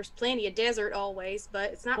 I mean, there's plenty of desert always,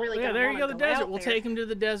 but it's not really yeah, gonna there you go, the desert. out We'll there. take him to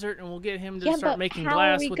the desert and we'll get him to Yeah, start but making how are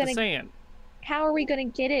glass we with gonna- the sand. How are we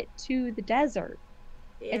going to get it to the desert?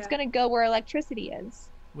 Yeah, It's going to go where electricity is.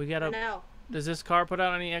 We I gotta. know. Does this car put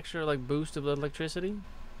out any extra like boost of electricity?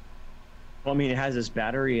 Well, I mean, it has its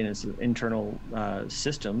battery and its internal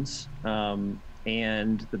systems,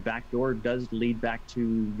 and the back door does lead back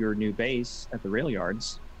to your new base at the rail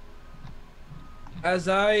yards. As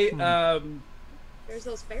I There's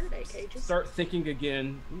those Faraday cages. start thinking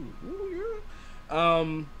again,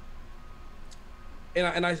 and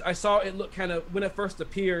I saw it look kind of, when it first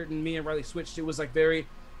appeared and me and Riley switched, it was like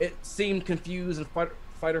it seemed confused and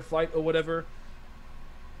fight or flight or whatever.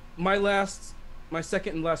 My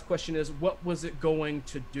second and last question is, what was it going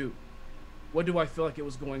to do? What do I feel like it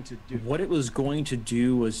was going to do? What it was going to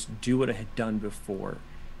do was do what it had done before,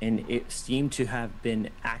 and it seemed to have been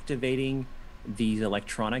activating these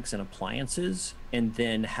electronics and appliances and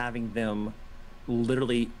then having them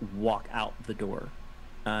literally walk out the door,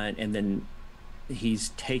 and then he's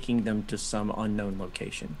taking them to some unknown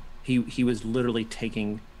location. He was literally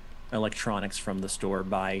taking electronics from the store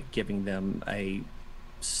by giving them a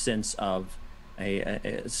sense of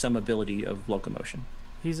some ability of locomotion.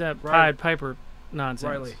 He's that Riley. Pied Piper nonsense.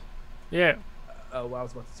 Riley. Yeah. Well, I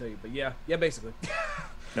was about to tell you, but yeah, basically.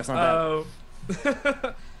 That's not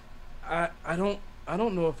bad. I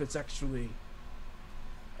don't know if it's actually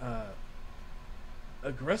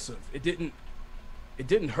aggressive. It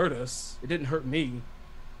didn't hurt us. It didn't hurt me.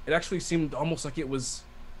 It actually seemed almost like it was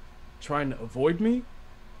trying to avoid me,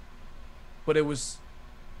 but it was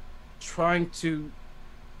trying to.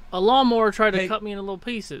 A lawnmower tried to Hey. cut me into little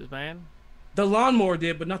pieces, man. The lawnmower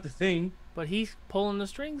did, but not the thing. But he's pulling the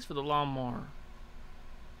strings for the lawnmower.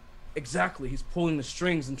 Exactly. He's pulling the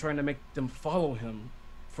strings and trying to make them follow him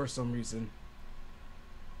for some reason.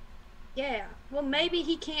 Yeah. Well, maybe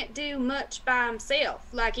he can't do much by himself.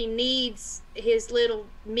 Like, he needs his little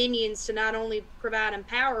minions to not only provide him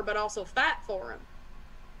power, but also fight for him.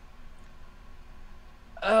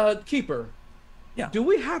 Keeper. Yeah. Do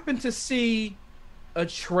we happen to see a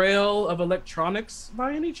trail of electronics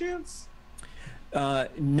by any chance?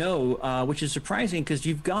 No, which is surprising because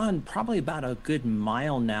you've gone probably about a good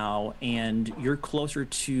mile now, and you're closer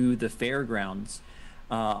to the fairgrounds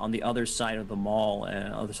on the other side of the mall,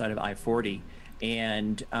 other side of I-40.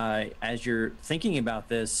 And as you're thinking about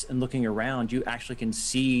this and looking around, you actually can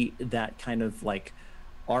see that kind of like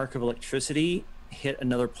arc of electricity hit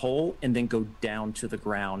another pole and then go down to the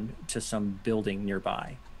ground to some building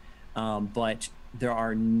nearby. But there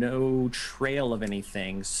are no trail of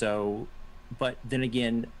anything. So, but then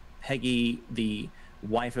again, Peggy, the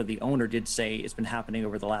wife of the owner, did say it's been happening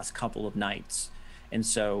over the last couple of nights. And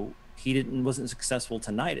so he wasn't successful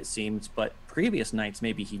tonight, it seems, but previous nights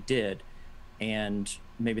maybe he did. And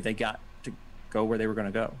maybe they got to go where they were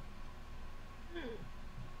going to go.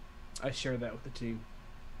 I share that with the team.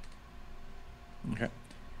 Okay.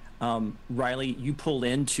 Riley, you pull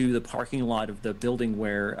into the parking lot of the building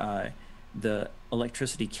where the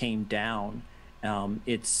electricity came down. And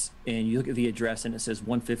you look at the address and it says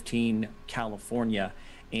 115 California,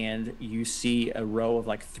 and you see a row of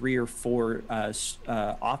like 3 or 4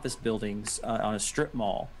 office buildings on a strip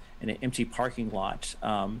mall in an empty parking lot.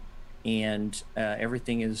 And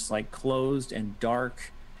everything is like closed and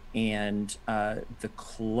dark, and the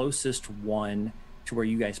closest one to where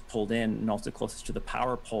you guys pulled in, and also closest to the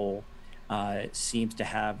power pole, seems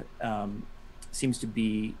to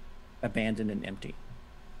be abandoned and empty.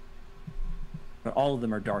 But all of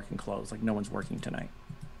them are dark and closed, like no one's working tonight.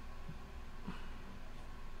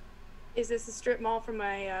 Is this a strip mall from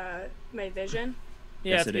my my vision?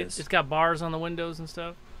 Yeah, Yes, it is. It's got bars on the windows and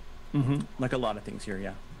stuff. Mm-hmm. Like a lot of things here,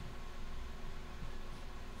 yeah.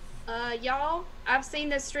 Y'all, I've seen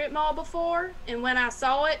this strip mall before, and when I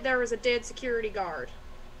saw it, there was a dead security guard.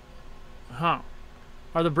 Huh.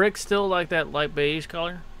 Are the bricks still like that light beige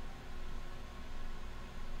color?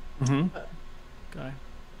 Mm-hmm. Okay.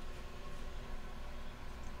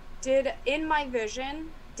 In my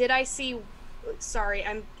vision, did I see... Sorry,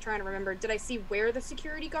 I'm trying to remember. Did I see where the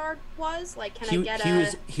security guard was? Like, can I get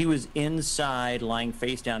he was inside, lying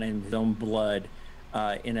face down in his own blood,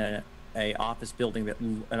 in a office building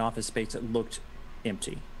an office space that looked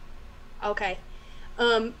empty. Okay.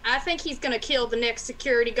 I think he's gonna kill the next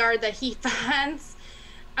security guard that he finds.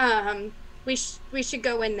 We should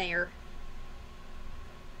go in there.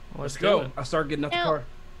 Let's go. I start getting out the car.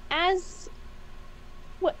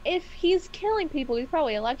 If he's killing people, he's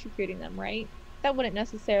probably electrocuting them, right? That wouldn't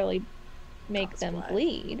necessarily make them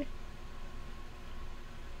bleed.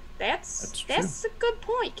 That's a good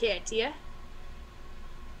point, Katia.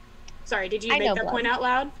 Sorry, did you make that blood. point out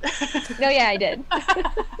loud? No, yeah, I did.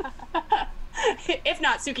 If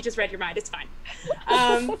not, Suki just read your mind. It's fine.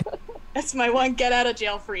 That's my one get out of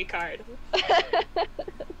jail free card.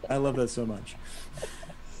 I love that so much.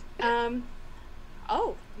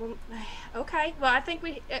 Oh, well, okay. Well, I think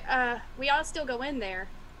we all still go in there.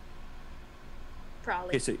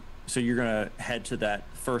 Probably. Okay, so you're gonna head to that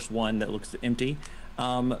first one that looks empty.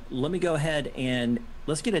 Let me go ahead and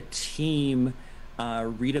let's get a team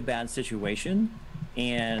read a bad situation,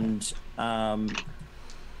 and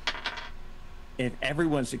if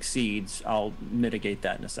everyone succeeds, I'll mitigate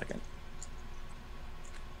that in a second.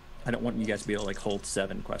 I don't want you guys to be able to like hold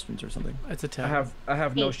 7 questions or something. It's a 10. I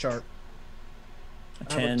have no sharp. A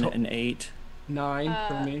 10, an 8. 9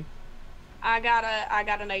 for me. I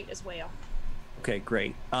got an 8 as well. Okay,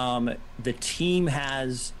 great. The team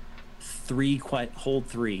has 3 hold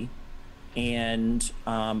 3, and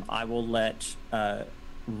I will let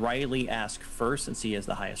Riley ask first since he has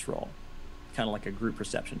the highest roll. Kind of like a group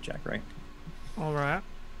perception check, right? All right.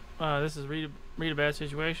 This is read a bad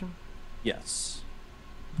situation. Yes.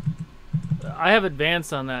 I have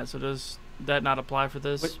advanced on that, so does that not apply for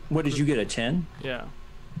this? What did you get, a 10? Yeah.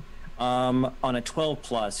 On a 12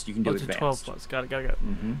 plus, you can do it's advanced. A 12 plus. Got it.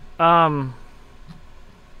 Mm-hmm. I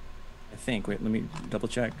think. Wait, let me double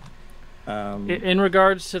check. In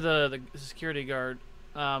regards to the security guard,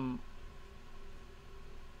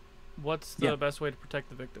 what's the best way to protect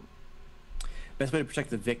the victim? Best way to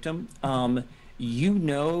protect the victim? You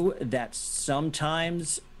know that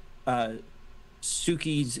sometimes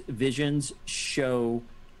Suki's visions show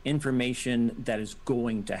information that is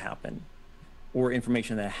going to happen, or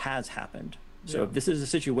information that has happened. So if this is a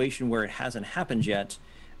situation where it hasn't happened yet,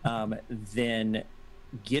 then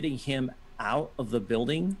getting him out of the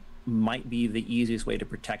building might be the easiest way to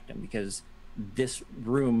protect him, because this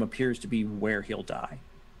room appears to be where he'll die.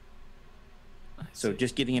 So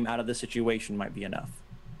just getting him out of the situation might be enough.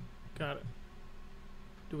 Got it.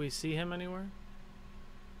 Do we see him anywhere?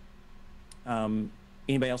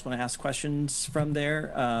 Anybody else want to ask questions from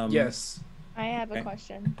there? Yes. I have a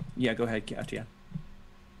question. Yeah, go ahead, Katia.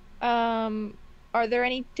 Are there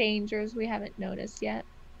any dangers we haven't noticed yet?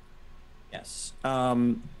 Yes.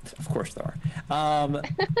 Of course there are. I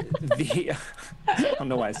don't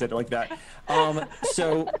know why I said it like that.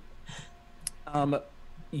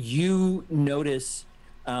 You notice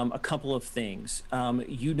a couple of things.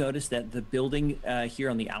 You notice that the building here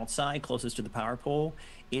on the outside, closest to the power pole,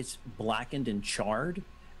 it's blackened and charred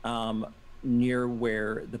near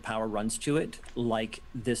where the power runs to it, like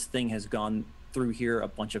this thing has gone through here a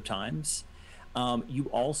bunch of times. You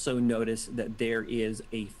also notice that there is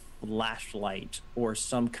a flashlight or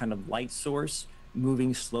some kind of light source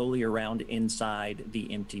moving slowly around inside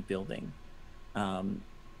the empty building.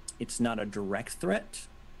 It's not a direct threat,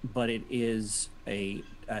 but it is a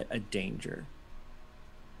danger.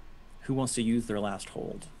 Who wants to use their last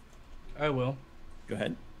hold? I will. Go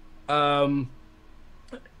ahead.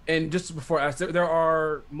 And just before I ask, there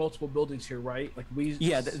are multiple buildings here, right? Like we.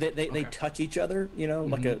 Yeah, they touch each other, you know,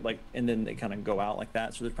 and then they kind of go out like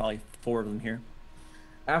that. So there's probably 4 of them here.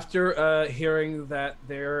 After hearing that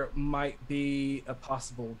there might be a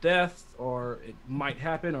possible death, or it might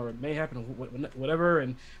happen, or it may happen, or whatever,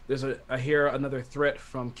 and I hear another threat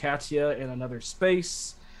from Katia in another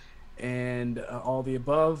space, and all the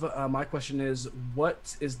above. My question is,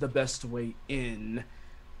 what is the best way in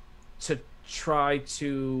to try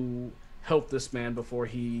to help this man before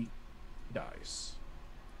he dies?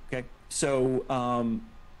 Okay, so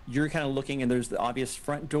you're kind of looking, and there's the obvious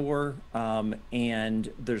front door,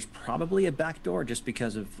 and there's probably a back door just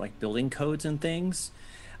because of like building codes and things.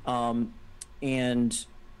 And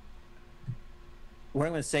what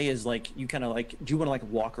I'm going to say is, like, you kind of like, do you want to like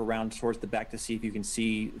walk around towards the back to see if you can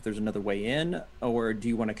see if there's another way in, or do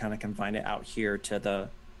you want to kind of confine it out here to the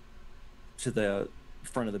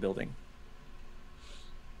front of the building?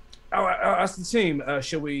 I'll ask the team.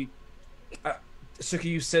 Shall we? Suki,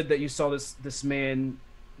 you said that you saw this man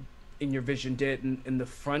in your vision dead in the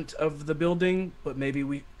front of the building, but maybe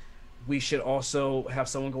we should also have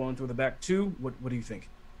someone going through the back too. What do you think?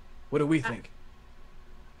 What do we think?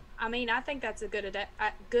 I mean, I think that's a good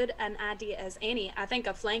an idea as any. I think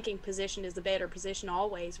a flanking position is the better position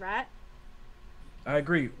always, right? I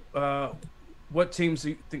agree. What teams do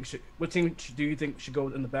you think should go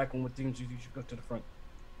in the back, and what teams do you think should go to the front?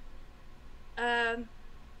 I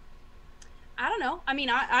don't know. I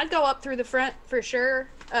mean, I'd go up through the front for sure,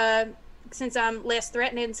 since I'm less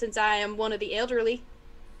threatening, since I am one of the elderly.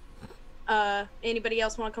 Anybody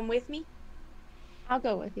else want to come with me? I'll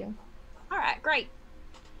go with you. All right, great.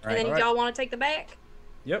 All right, and then y'all want to take the back?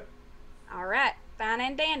 Yep. All right, fine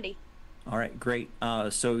and dandy. All right, great.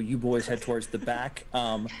 So you boys head towards the back.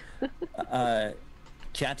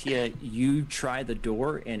 Katia, you try the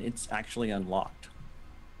door, and it's actually unlocked.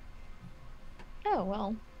 Oh,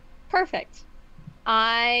 well, perfect.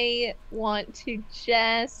 I want to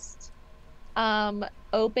just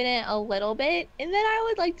open it a little bit, and then I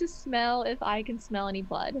would like to smell if I can smell any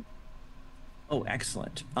blood. Oh,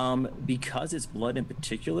 excellent. Because it's blood in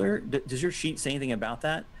particular, does your sheet say anything about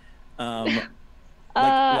that? I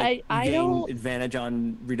gain don't advantage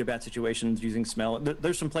on read about situations using smell.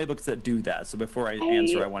 There's some playbooks that do that. So before I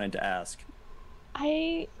answer, I wanted to ask.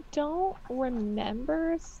 I don't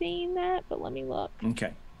remember seeing that, but let me look.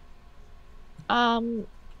 Okay. No,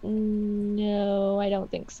 I don't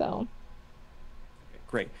think so.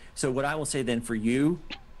 Great. So what I will say then for you,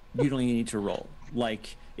 you don't even need to roll.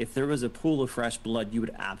 Like, if there was a pool of fresh blood, you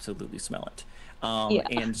would absolutely smell it. Yeah.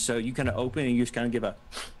 And so you kind of open and you just kind of give a,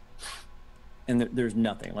 and there's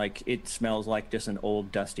nothing. Like, it smells like just an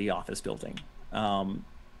old dusty office building.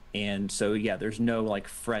 And so, yeah, there's no like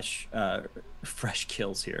fresh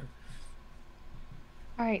kills here.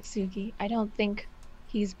 All right, Suki. I don't think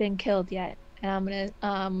he's been killed yet. And I'm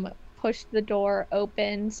gonna push the door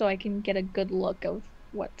open so I can get a good look of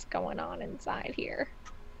what's going on inside here.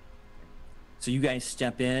 So you guys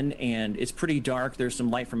step in, and it's pretty dark. There's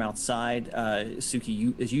some light from outside.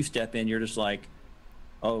 Suki, as you step in, you're just like,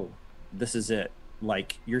 oh, this is it.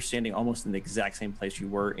 Like, you're standing almost in the exact same place you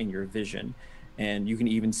were in your vision. And you can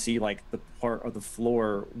even see like the part of the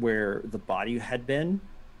floor where the body had been,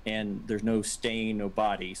 and there's no stain, no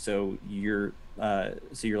body. So you're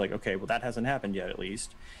like, okay, well, that hasn't happened yet, at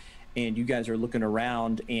least. And you guys are looking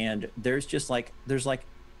around, and there's like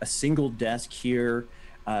a single desk here.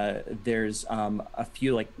 There's a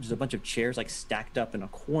few, like, there's a bunch of chairs like stacked up in a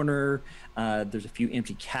corner. There's a few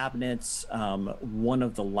empty cabinets. One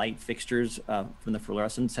of the light fixtures from the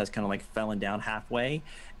fluorescence has kind of like fallen down halfway,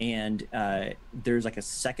 and there's like a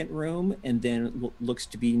second room, and then looks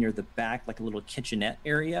to be near the back, like a little kitchenette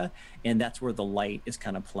area, and that's where the light is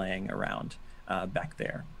kind of playing around back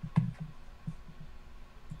there.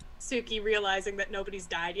 Suki, realizing that nobody's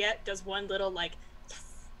died yet, does one little like,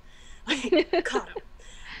 yes, caught him.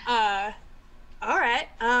 All right.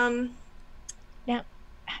 Now,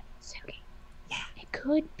 Suki. Yeah. It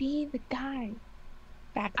could be the guy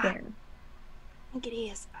back there. I think it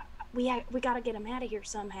is. We gotta get him out of here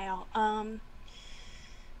somehow. Do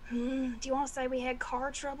you want to say we had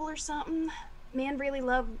car trouble or something? Men really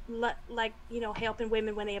love like, you know, helping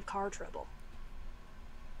women when they have car trouble.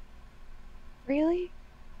 Really?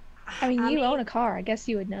 I mean, you own a car. I guess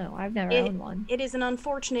you would know. I've never owned one. It is an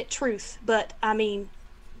unfortunate truth, but I mean,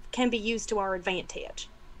 can be used to our advantage.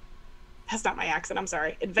 That's not my accent. I'm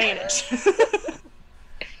sorry. Advantage.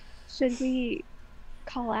 Should we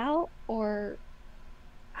call out, or?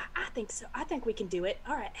 I think so. I think we can do it.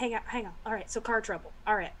 All right. Hang on. All right. So car trouble.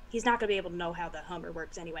 All right. He's not going to be able to know how the Hummer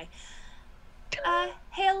works anyway.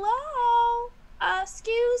 Hello?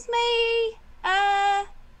 Excuse me?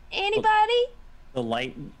 Anybody? The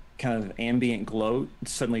light kind of ambient glow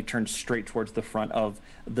suddenly turns straight towards the front of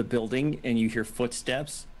the building, and you hear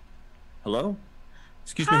footsteps. Hello?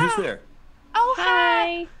 Excuse me, who's there? Oh,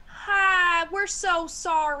 Hi. Hi. we're so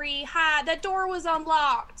sorry. Hi, that door was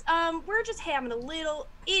unlocked. We're just having a little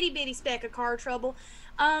itty bitty speck of car trouble.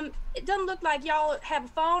 It doesn't look like y'all have a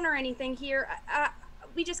phone or anything here.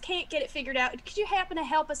 We just can't get it figured out. Could you happen to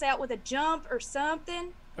help us out with a jump or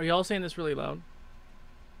something? Are y'all saying this really loud?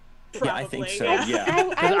 Probably, yeah, I think so. yeah.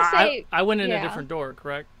 Yeah. I would say I went in yeah. a different door,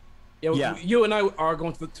 correct? Yeah, you and I are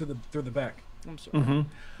going through the back. I'm sorry.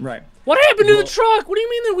 Right. What happened to the truck? What do you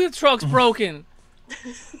mean the wheel truck's broken?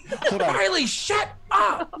 Riley, shut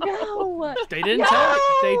up! No. They didn't tell me.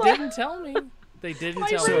 They didn't tell me. They didn't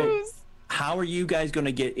tell me. So, how are you guys going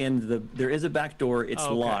to get in the? There is a back door. It's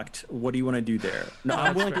Okay. locked. What do you want to do there? No,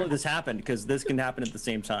 I'm willing to let this happen because this can happen at the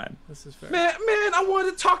same time. This is fair. Man, I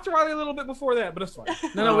wanted to talk to Riley a little bit before that, but it's fine.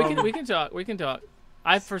 No, we can talk. We can talk.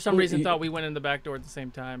 I for some reason thought we went in the back door at the same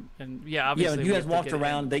time, and yeah, Yeah, obviously. when you we guys have to walked get in.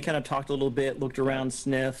 around, they kind of talked a little bit, looked around,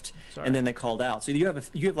 sniffed, Sorry. and then they called out. So you have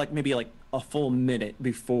like maybe like a full minute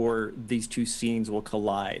before these two scenes will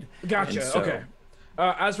collide. Gotcha. And so- Okay.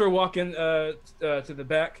 As we're walking to the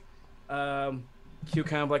back, Q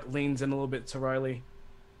kind of like leans in a little bit to Riley.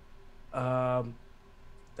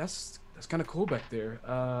 That's kind of cool back there.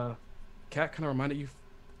 Kat kind of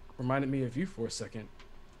reminded me of you for a second.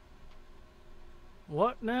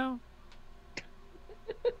 What now?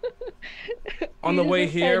 On the You way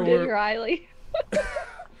just here, offended Riley.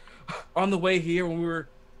 on the way here when we were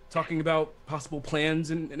talking about possible plans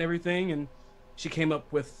and everything, and she came up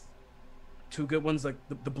with two good ones, like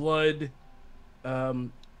the blood,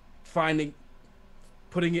 putting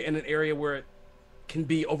it in an area where it can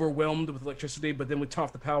be overwhelmed with electricity, but then we turn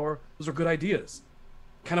off the power. Those are good ideas.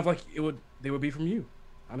 Kind of like they would be from you.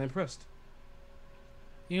 I'm impressed.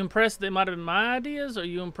 You impressed that it might have been my ideas, or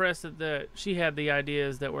you impressed that she had the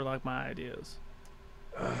ideas that were like my ideas?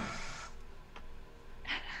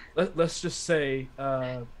 Let's just say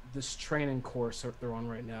this training course that they're on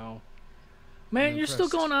right now. Man, I'm you're still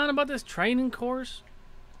impressed. going on about this training course?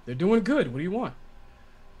 They're doing good. What do you want?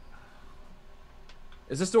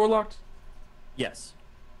 Is this door locked? Yes.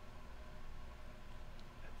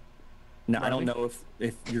 Now I don't Riley? know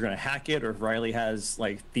if you're gonna hack it or if Riley has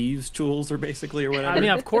like thieves' tools or basically or whatever. I mean,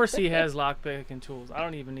 of course he has lockpick and tools. I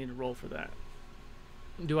don't even need to roll for that.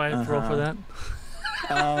 Do I have to roll for that?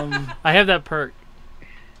 I have that perk.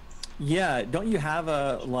 Yeah, don't you have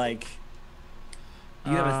a like?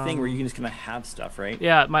 You have a thing where you can just kind of have stuff, right?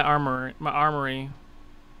 Yeah, my armory.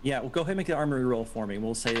 Yeah, well, go ahead and make the armory roll for me.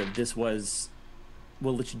 We'll say that this was.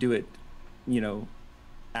 We'll let you do it,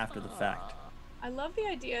 after the fact. I love the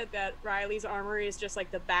idea that Riley's armory is just like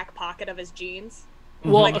the back pocket of his jeans.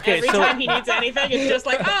 Well, Like okay, every so time he needs anything, it's just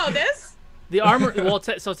like, oh, this. the armor. Well,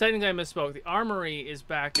 so technically I misspoke. The armory is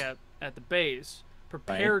back at the base.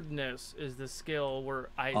 Preparedness is the skill where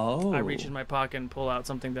I reach in my pocket and pull out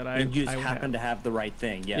something that I And you just would happen have. to have the right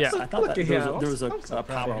thing. Yes, Yeah. I thought Look that at there him. was I'm so a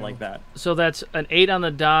proud of power him. like that. So that's an 8 on the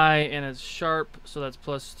die, and it's sharp, so that's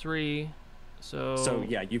 +3. So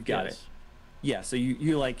yeah, you've got it. Yeah, so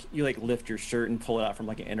you lift your shirt and pull it out from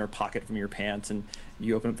like an inner pocket from your pants, and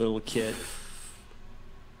you open up the little kit.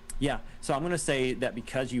 Yeah, so I'm gonna say that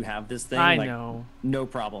because you have this thing, I like, know. no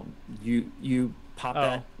problem. You pop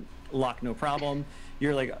that lock, no problem.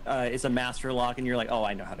 You're like, it's a master lock, and you're like, oh,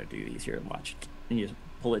 I know how to do these. Here, watch. And you just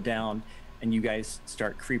pull it down, and you guys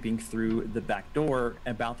start creeping through the back door.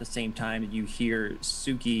 About the same time, you hear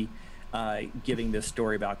Suki giving this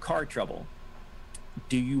story about car trouble.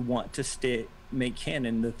 Do you want to make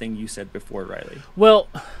canon the thing you said before, Riley? Well,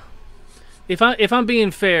 if I'm being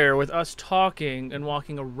fair with us talking and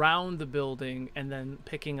walking around the building and then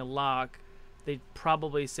picking a lock, they'd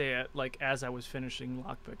probably say it like as I was finishing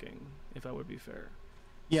lockpicking. If I would be fair.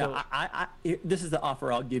 Yeah, So- this is the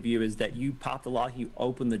offer I'll give you: is that you pop the lock, you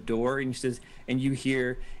open the door, and you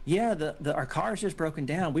hear, yeah, our car's just broken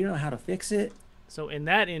down. We don't know how to fix it. So in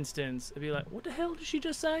that instance, it'd be like, what the hell did she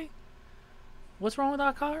just say? What's wrong with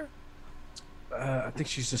our car? I think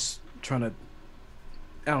she's just trying to,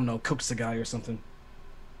 I don't know, coax the guy or something.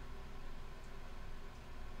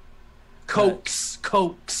 Coax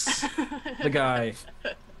the guy.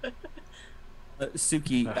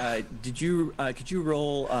 Suki, could you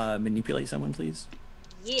roll manipulate someone, please?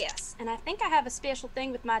 Yes, and I think I have a special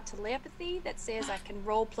thing with my telepathy that says I can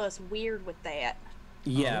roll plus weird with that.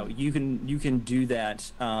 Yeah, you can do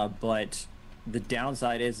that, but the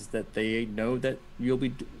downside is that they know that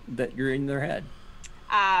that you're in their head.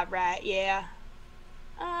 Ah, right, yeah.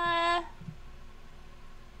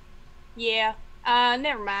 Yeah.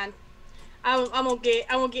 Never mind. I won't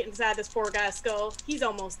get inside this poor guy's skull. He's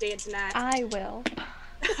almost dead tonight. I will.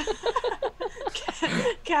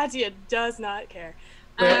 Katya does not care.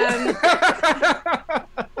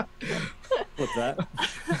 What's that?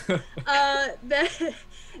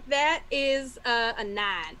 That is a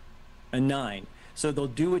 9. A 9. So they'll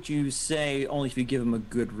do what you say only if you give them a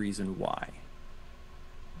good reason why.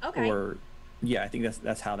 Okay. Or, yeah, I think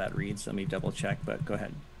that's how that reads. Let me double check, but go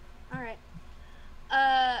ahead. All right.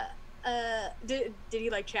 Did he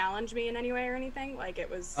like challenge me in any way or anything? Like it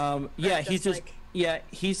was. Yeah, he's just like... yeah,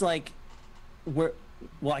 he's like, well,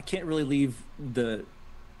 I can't really leave the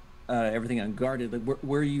everything unguarded. Like,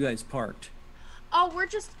 where are you guys parked? Oh,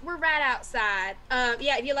 we're right outside.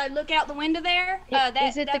 Yeah, if you like look out the window there.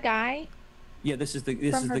 Is it the guy? Yeah, this is the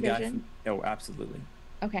guy. Oh, absolutely.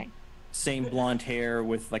 Okay. Same blonde hair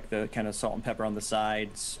with like the kind of salt and pepper on the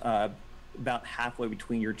sides. About halfway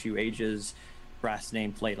between your two ages. Brass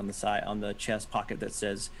nameplate on the side, on the chest pocket that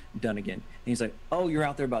says Dunnigan. And he's like, "Oh, you're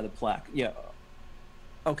out there by the plaque. Yeah.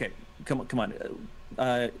 Okay, come on.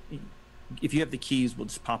 If you have the keys, we'll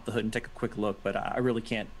just pop the hood and take a quick look. But I really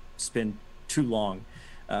can't spend too long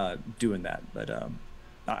doing that. But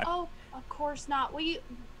oh, of course not.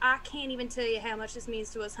 I can't even tell you how much this means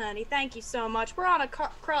to us, honey. Thank you so much. We're on a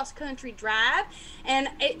cross-country drive, and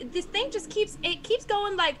this thing just keeps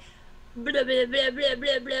going like blah, blah, blah, blah,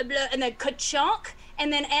 blah, blah, blah, and then ka-chunk,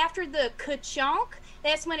 and then after the ka-chunk,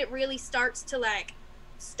 that's when it really starts to like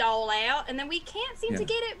stall out, and then we can't seem to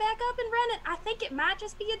get it back up and running. I think it might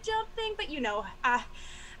just be a jump thing, but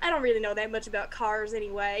I don't really know that much about cars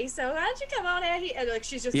anyway, so why don't you come on out here? And like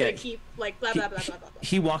she's just gonna keep like blah blah blah blah blah blah.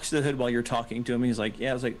 He walks to the hood while you're talking to him. He's like,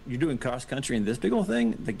 "Yeah," I was like, "You're doing cross country in this big old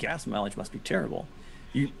thing? The gas mileage must be terrible.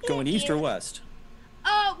 You going east or west?"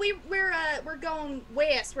 We're going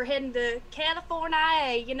west. We're heading to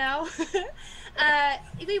California, you know.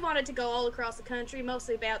 We wanted to go all across the country,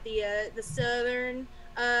 mostly about the southern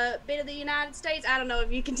bit of the United States. I don't know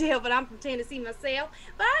if you can tell, but I'm from Tennessee myself.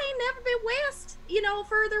 But I ain't never been west, you know,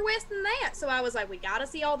 further west than that. So I was like, we gotta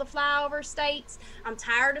see all the flyover states. I'm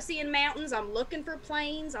tired of seeing mountains. I'm looking for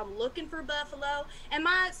plains. I'm looking for buffalo. And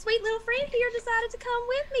my sweet little friend here decided to come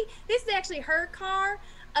with me. This is actually her car.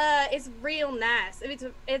 It's real nice. I mean,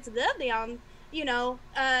 it's lovely on, you know,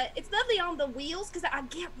 it's lovely on the wheels because I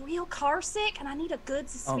get real car sick and I need a good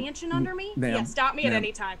suspension under me. Yeah, stop me at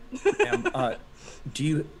any time.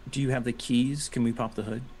 Do you have the keys? Can we pop the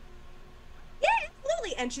hood? Yeah,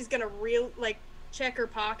 absolutely. And she's gonna check her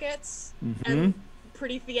pockets and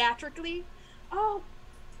pretty theatrically. Oh,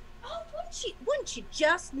 wouldn't you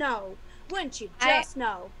just know? Wouldn't you just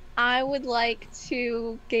know? I would like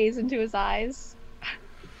to gaze into his eyes.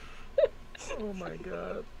 Oh my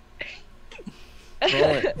god.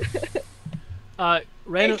 Roll it.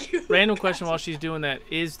 Random question while she's doing that.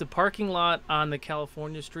 Is the parking lot on the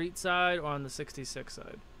California Street side or on the 66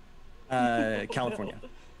 side? California.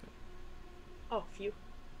 Oh, phew.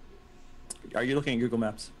 Are you looking at Google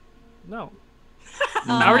Maps? No.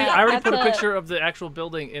 I already put a picture of the actual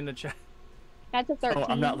building in the chat. That's a 13. Oh,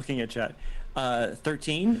 I'm not looking at chat.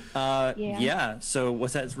 13? Yeah. So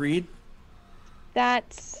what's that read?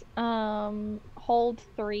 That's hold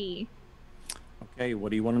 3. Okay, what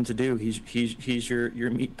do you want him to do? He's your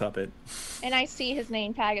meat puppet. And I see his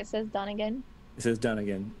name tag. It says Dunnigan. It says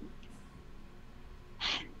Dunnigan.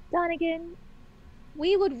 Dunnigan,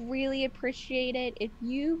 we would really appreciate it if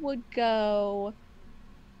you would go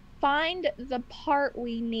find the part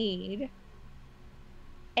we need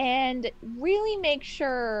and really make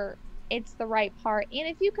sure it's the right part. And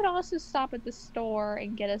if you could also stop at the store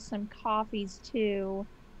and get us some coffees too.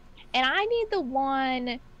 And I need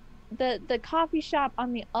the coffee shop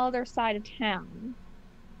on the other side of town.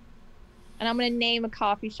 And I'm going to name a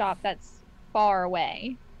coffee shop that's far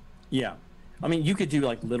away. Yeah. I mean, you could do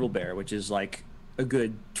like Little Bear, which is like a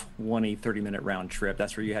good 20-30 minute round trip.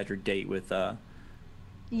 That's where you had your date with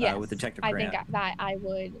Detective Grant. I think that I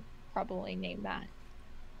would probably name that.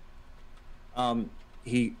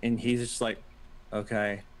 He's just like,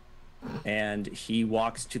 okay. And he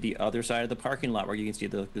walks to the other side of the parking lot where you can see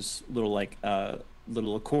this little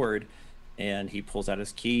little Accord, and he pulls out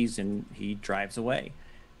his keys and he drives away.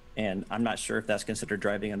 And I'm not sure if that's considered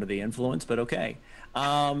driving under the influence, but okay.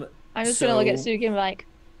 I'm just gonna look at Suki and be like,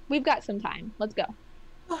 we've got some time. Let's go.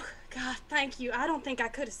 Oh God, thank you. I don't think I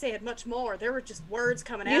could have said much more. There were just words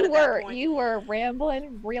coming out at that point. You were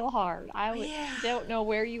rambling real hard. Don't know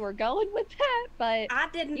where you were going with that, but I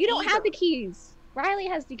didn't. You don't have the keys. Riley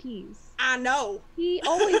has the keys. I know. He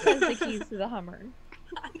always has the keys to the Hummer.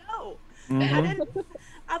 I know. Mm-hmm.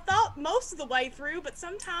 I thought most of the way through, but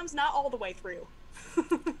sometimes not all the way through.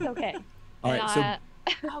 Okay. All right,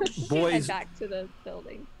 so boys, head back to the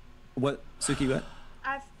building. What, Suki? What?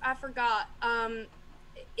 I forgot.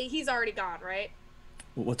 He's already gone, right?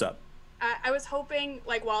 What's up? I was hoping,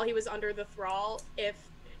 like, while he was under the thrall, if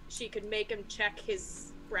she could make him check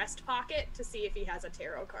his breast pocket to see if he has a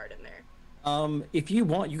tarot card in there. If you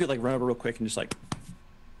want, you could like run over real quick and just like.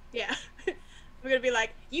 Yeah. I'm gonna be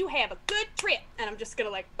like, you have a good trip, and I'm just gonna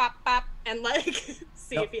like pop pop and like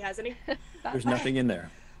see if he has any. There's nothing in there.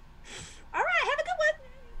 All right, have a good one.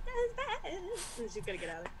 And she's gonna get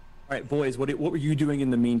out of there. All right, boys, what were you doing in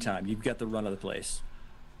the meantime? You've got the run of the place.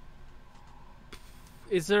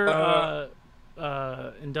 Is there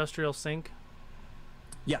industrial sink?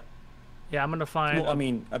 Yeah. Yeah, I'm gonna find. Well, I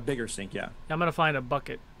mean, a bigger sink, yeah. I'm gonna find a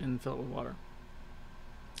bucket and fill it with water.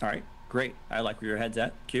 All right, great. I like where your head's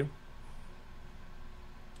at. Q.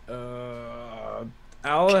 That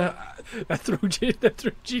threw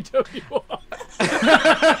GW off.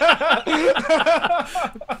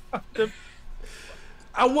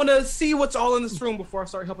 I want to see what's all in this room before I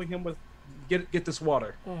start helping him with get this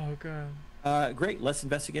water. Oh god. Great. Let's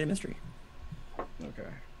investigate a mystery. Okay,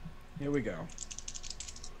 here we go.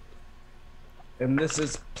 And this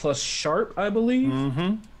is plus sharp, I believe.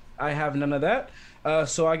 Mm-hmm. I have none of that.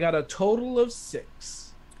 So I got a total of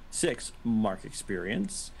 6. 6 mark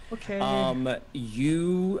experience. Okay.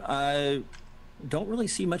 You don't really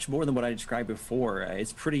see much more than what I described before.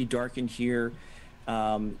 It's pretty dark in here.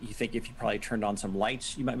 You think if you probably turned on some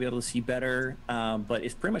lights, you might be able to see better. But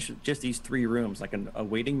it's pretty much just these 3 rooms, like a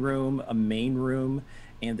waiting room, a main room,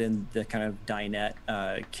 and then the kind of dinette,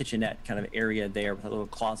 kitchenette kind of area there with a little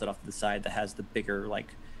closet off to the side that has the bigger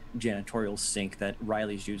like janitorial sink that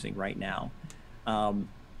Riley's using right now.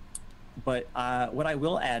 But what I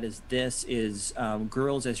will add is this is,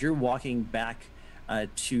 girls, as you're walking back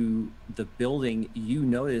to the building, you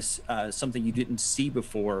notice something you didn't see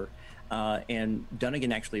before. And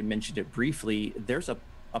Dunnigan actually mentioned it briefly. There's a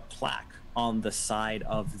plaque on the side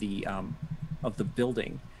of the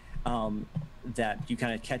building that you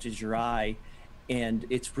kind of catches your eye, and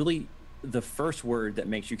it's really the first word that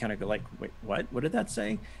makes you kind of go like, wait, what? What did that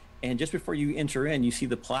say? And just before you enter in, you see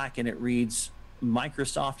the plaque, and it reads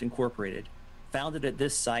Microsoft Incorporated, founded at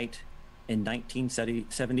this site in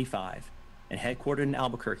 1975 and headquartered in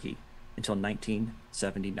Albuquerque until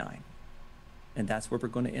 1979. And that's where we're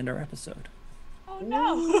going to end our episode. Oh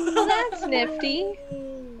no. Well, that's nifty.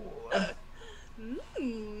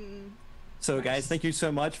 So guys, thank you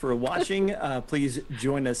so much for watching. Please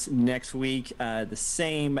join us next week, the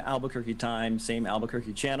same Albuquerque time, same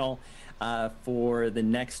Albuquerque channel, for the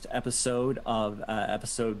next episode of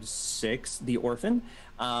episode 6, The Orphan,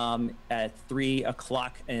 at 3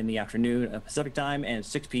 o'clock in the afternoon Pacific time and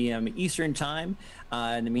 6 p.m. Eastern time.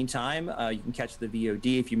 In the meantime, you can catch the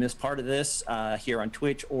VOD if you missed part of this here on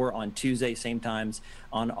Twitch or on Tuesday, same times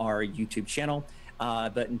on our YouTube channel.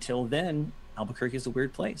 But until then, Albuquerque is a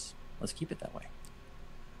weird place. Let's keep it that way.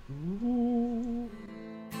 Ooh.